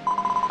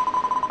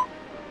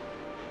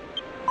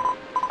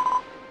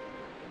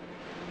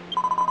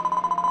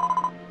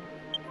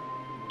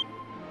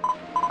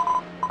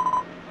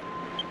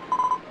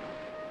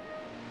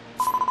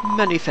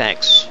 Many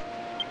thanks.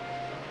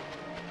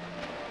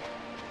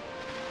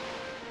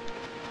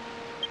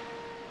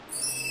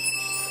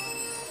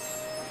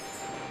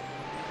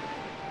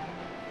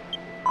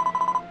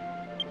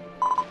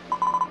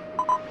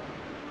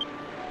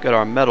 Get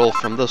our medal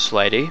from this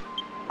lady.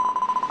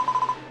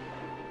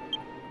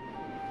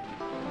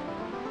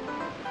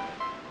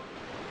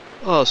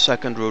 A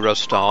second Rura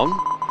stone.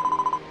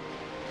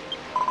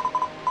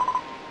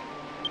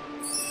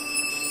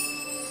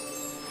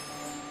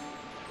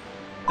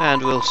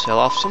 And we'll sell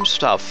off some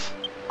stuff.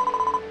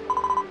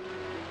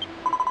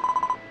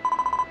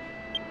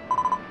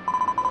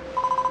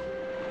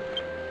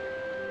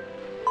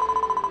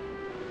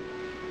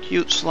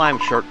 Cute slime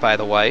shirt, by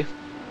the way.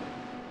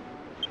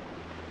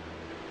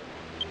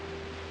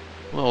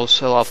 We'll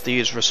sell off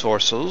these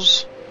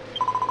resources.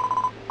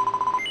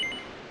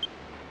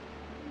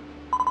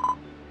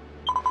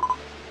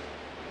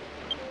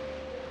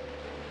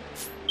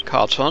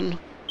 Cotton.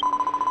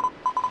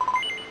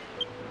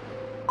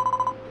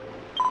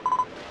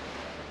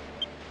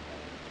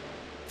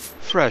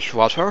 Fresh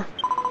water.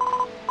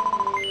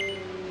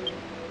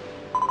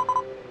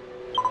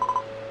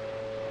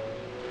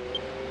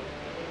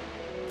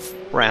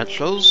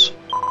 Branches.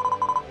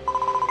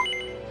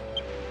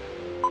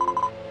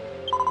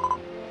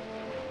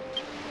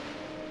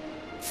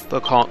 The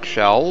conch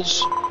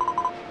shells.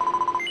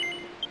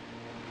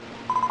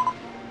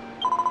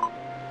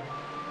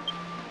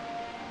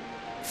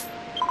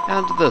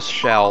 And this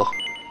shell.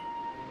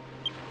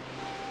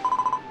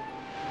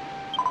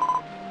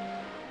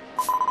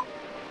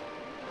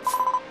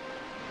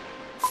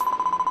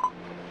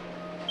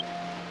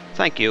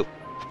 Thank you.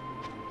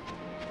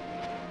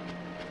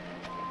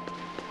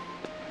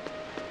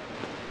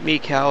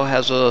 Mikau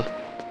has a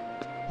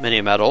mini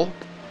medal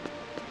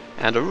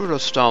and a Rura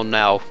stone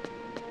now.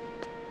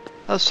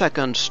 A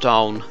second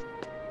stone.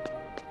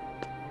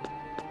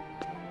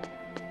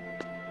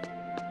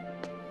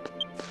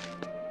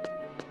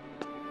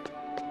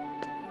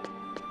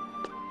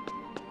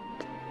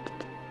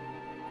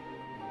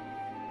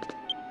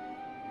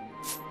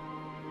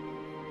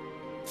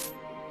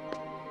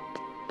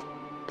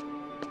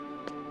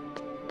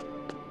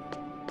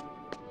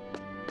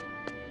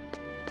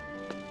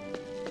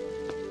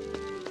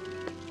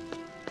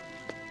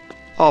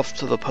 Off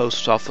to the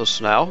post office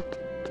now,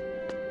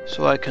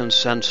 so I can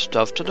send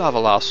stuff to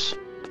Davalas.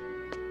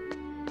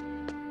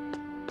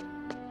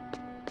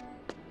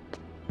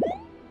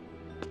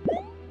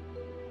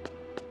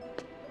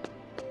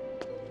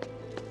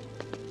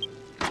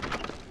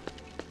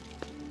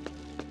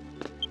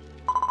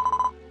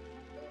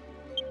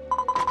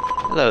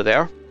 Hello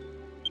there.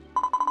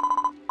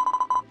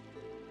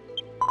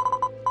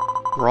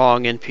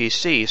 Wrong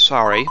NPC,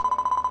 sorry.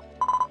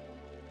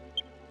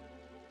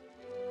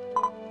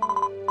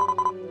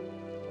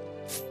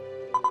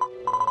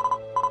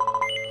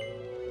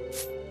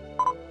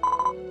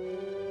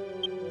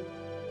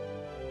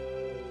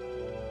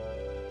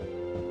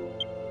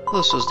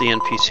 This is the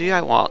NPC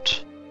I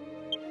want.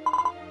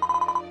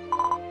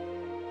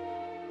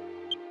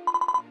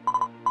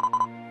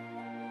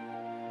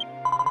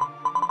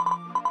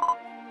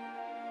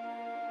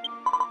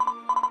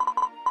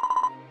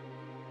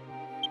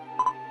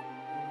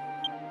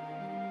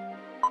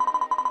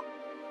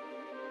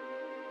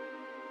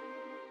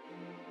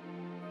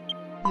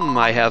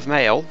 I have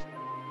mail.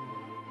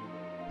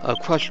 A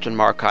question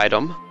mark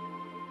item.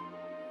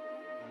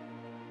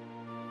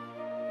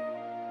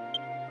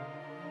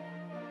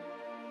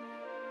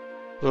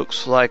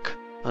 Looks like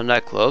a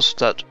necklace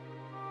that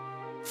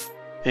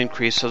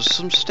increases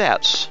some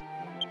stats.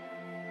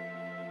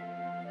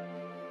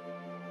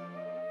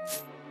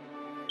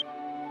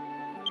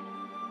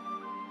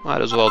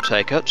 Might as well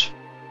take it.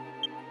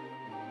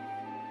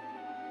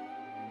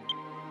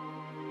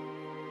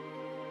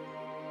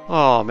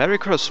 Oh, Merry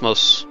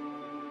Christmas.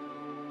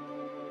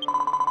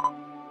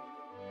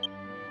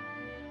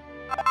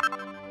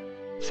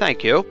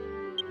 Thank you.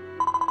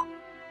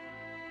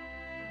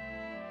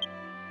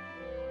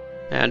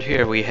 And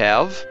here we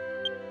have,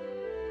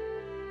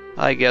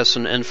 I guess,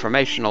 an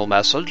informational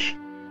message.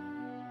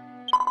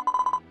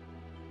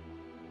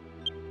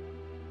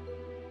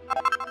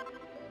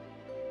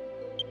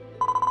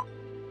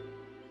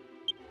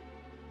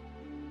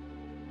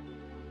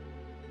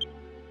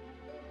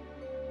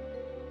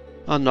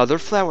 Another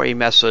flowery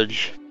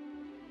message.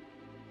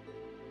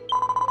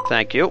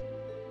 Thank you.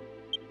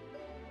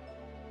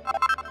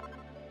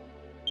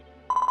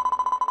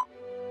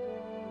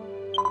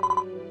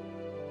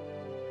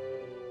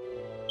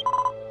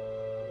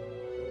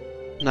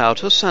 Now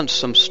to send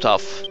some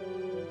stuff.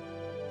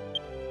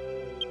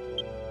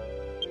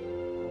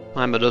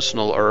 My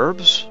medicinal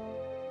herbs.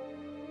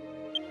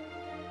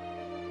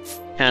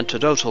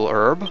 Antidotal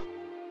herb,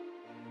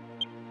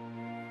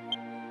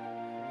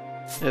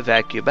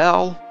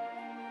 Evacuabell,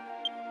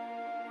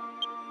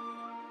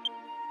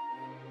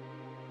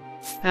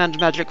 and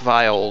magic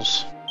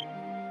vials.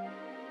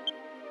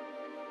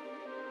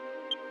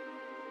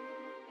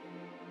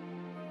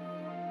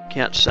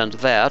 Can't send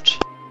that.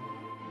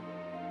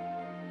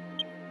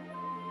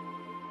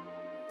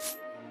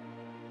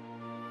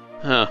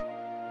 Huh.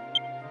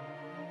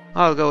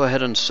 I'll go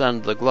ahead and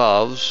send the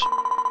gloves.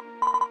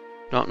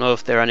 Don't know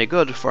if they're any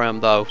good for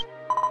him, though.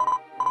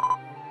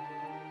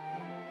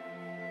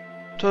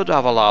 To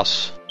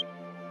Davalos.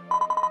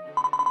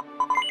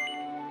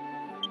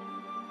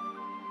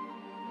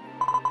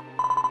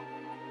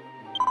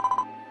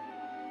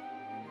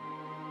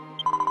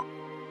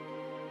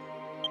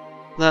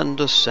 Then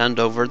to send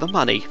over the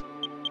money.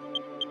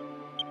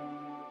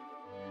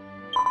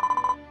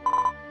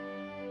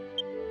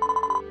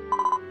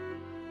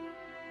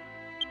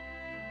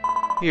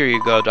 Here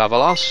you go,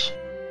 Davalos.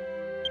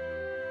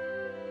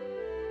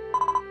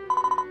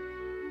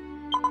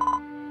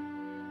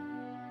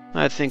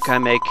 I think I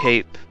may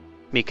keep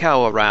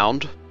Mikau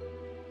around.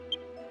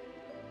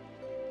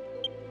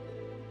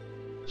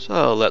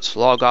 So let's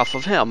log off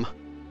of him.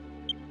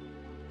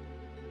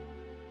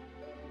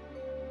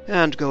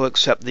 And go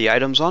accept the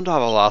items on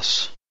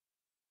Davalos.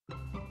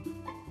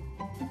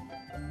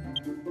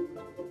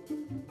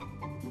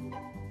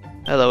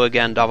 Hello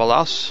again,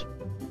 Davalos.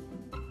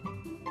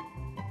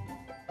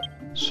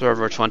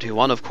 Server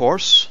 21, of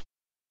course.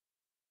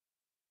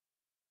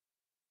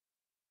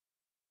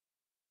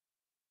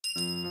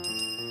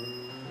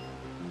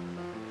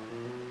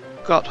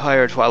 Got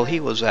hired while he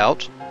was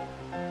out.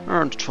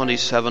 Earned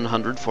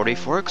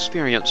 2,744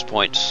 experience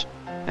points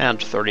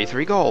and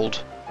 33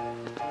 gold.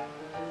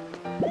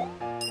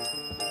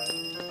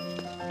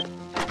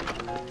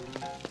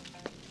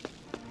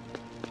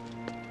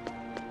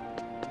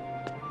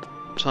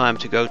 Time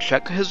to go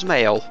check his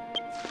mail.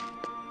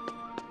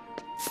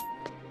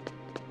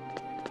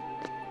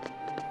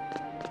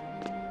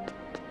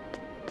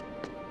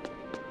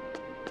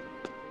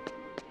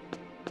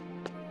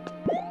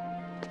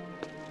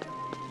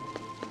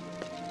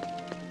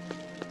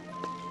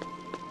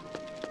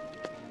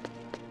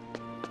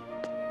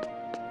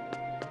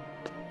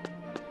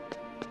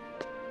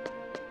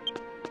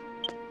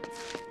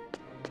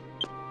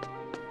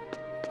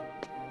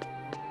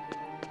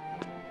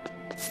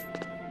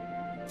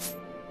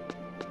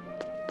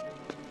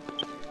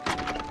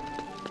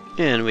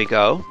 In we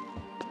go.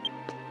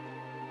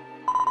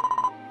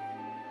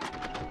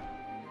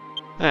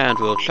 And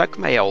we'll check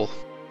mail.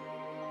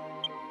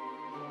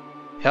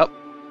 Yep.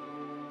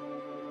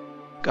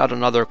 Got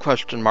another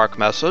question mark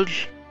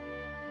message.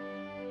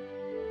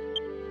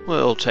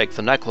 We'll take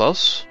the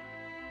necklace.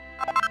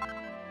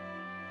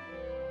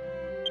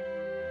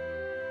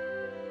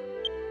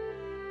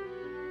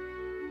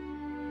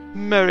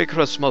 Merry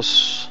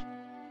Christmas.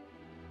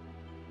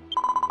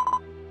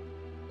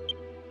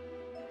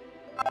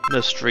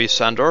 Mystery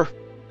sender.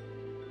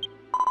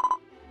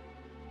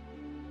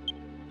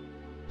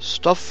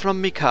 Stuff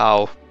from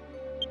Mikau.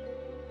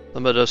 The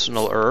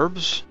medicinal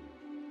herbs.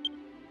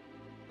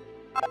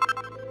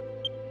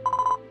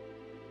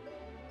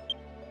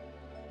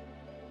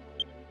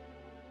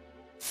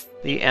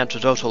 The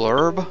antidotal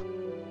herb.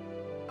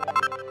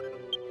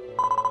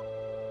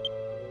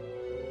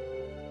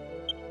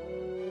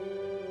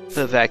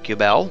 The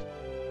Evacuabell.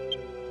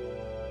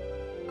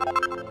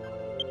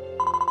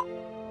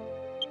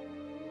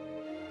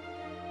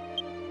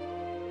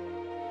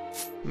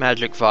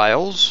 Magic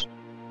vials.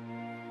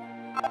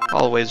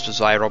 Always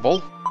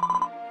desirable.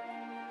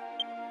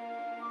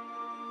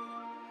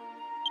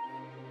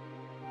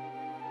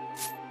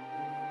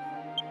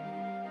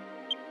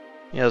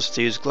 Yes,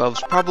 these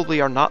gloves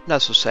probably are not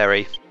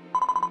necessary.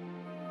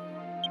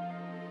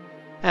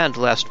 And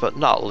last but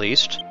not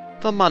least,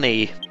 the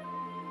money.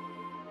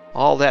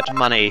 All that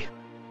money.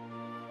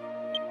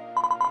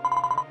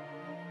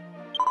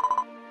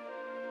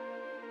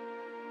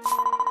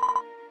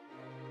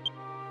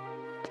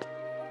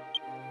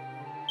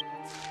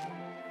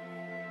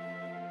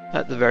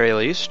 At the very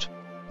least,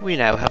 we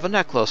now have a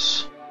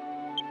necklace.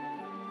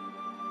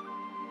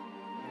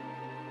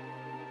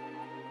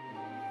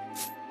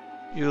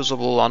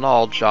 Usable on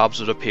all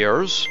jobs, it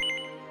appears.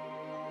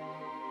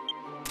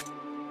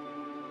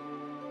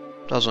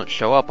 Doesn't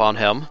show up on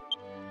him.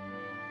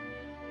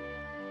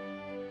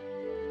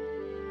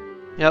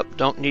 Yep,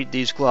 don't need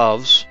these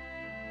gloves.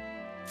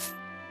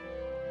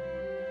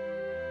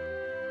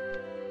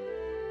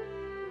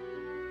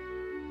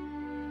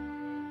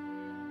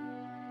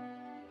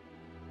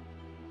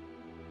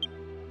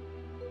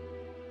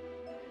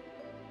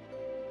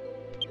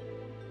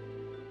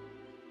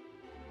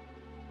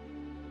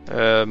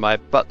 My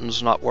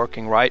button's not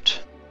working right.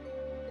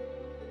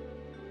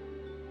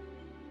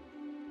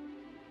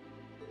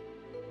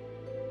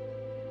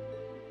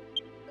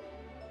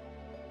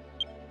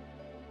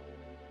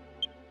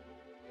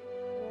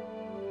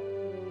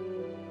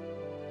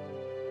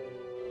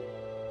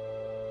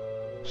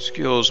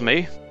 Excuse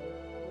me.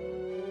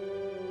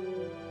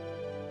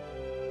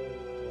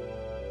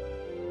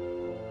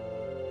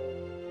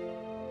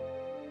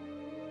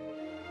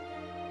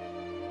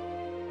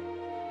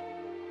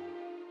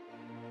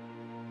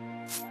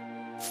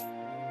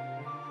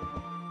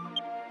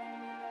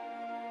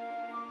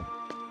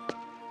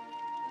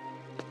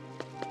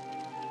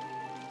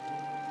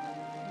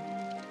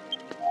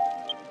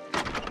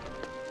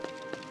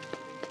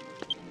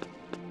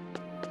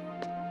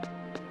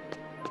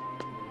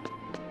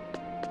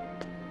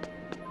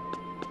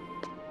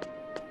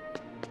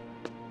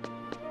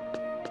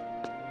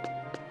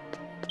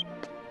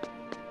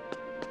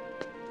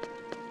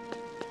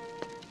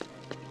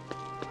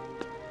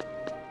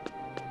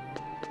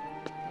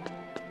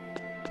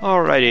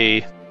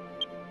 Alrighty.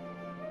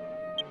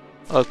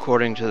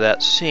 According to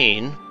that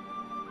scene,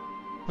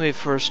 we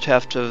first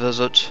have to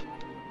visit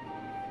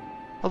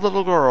a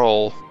little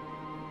girl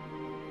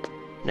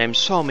named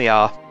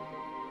Somiya.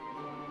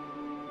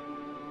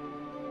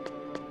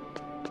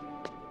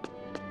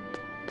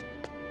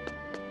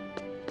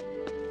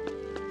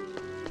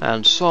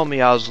 And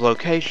Somiya's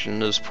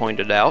location is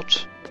pointed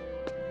out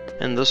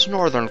in this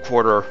northern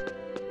quarter,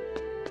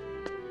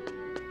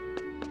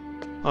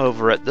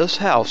 over at this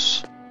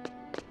house.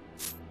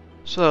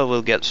 So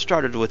we'll get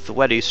started with the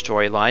Wedi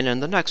storyline in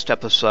the next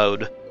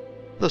episode.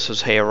 This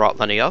is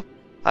Hyuuza.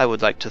 I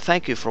would like to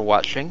thank you for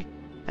watching,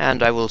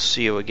 and I will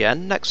see you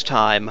again next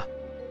time.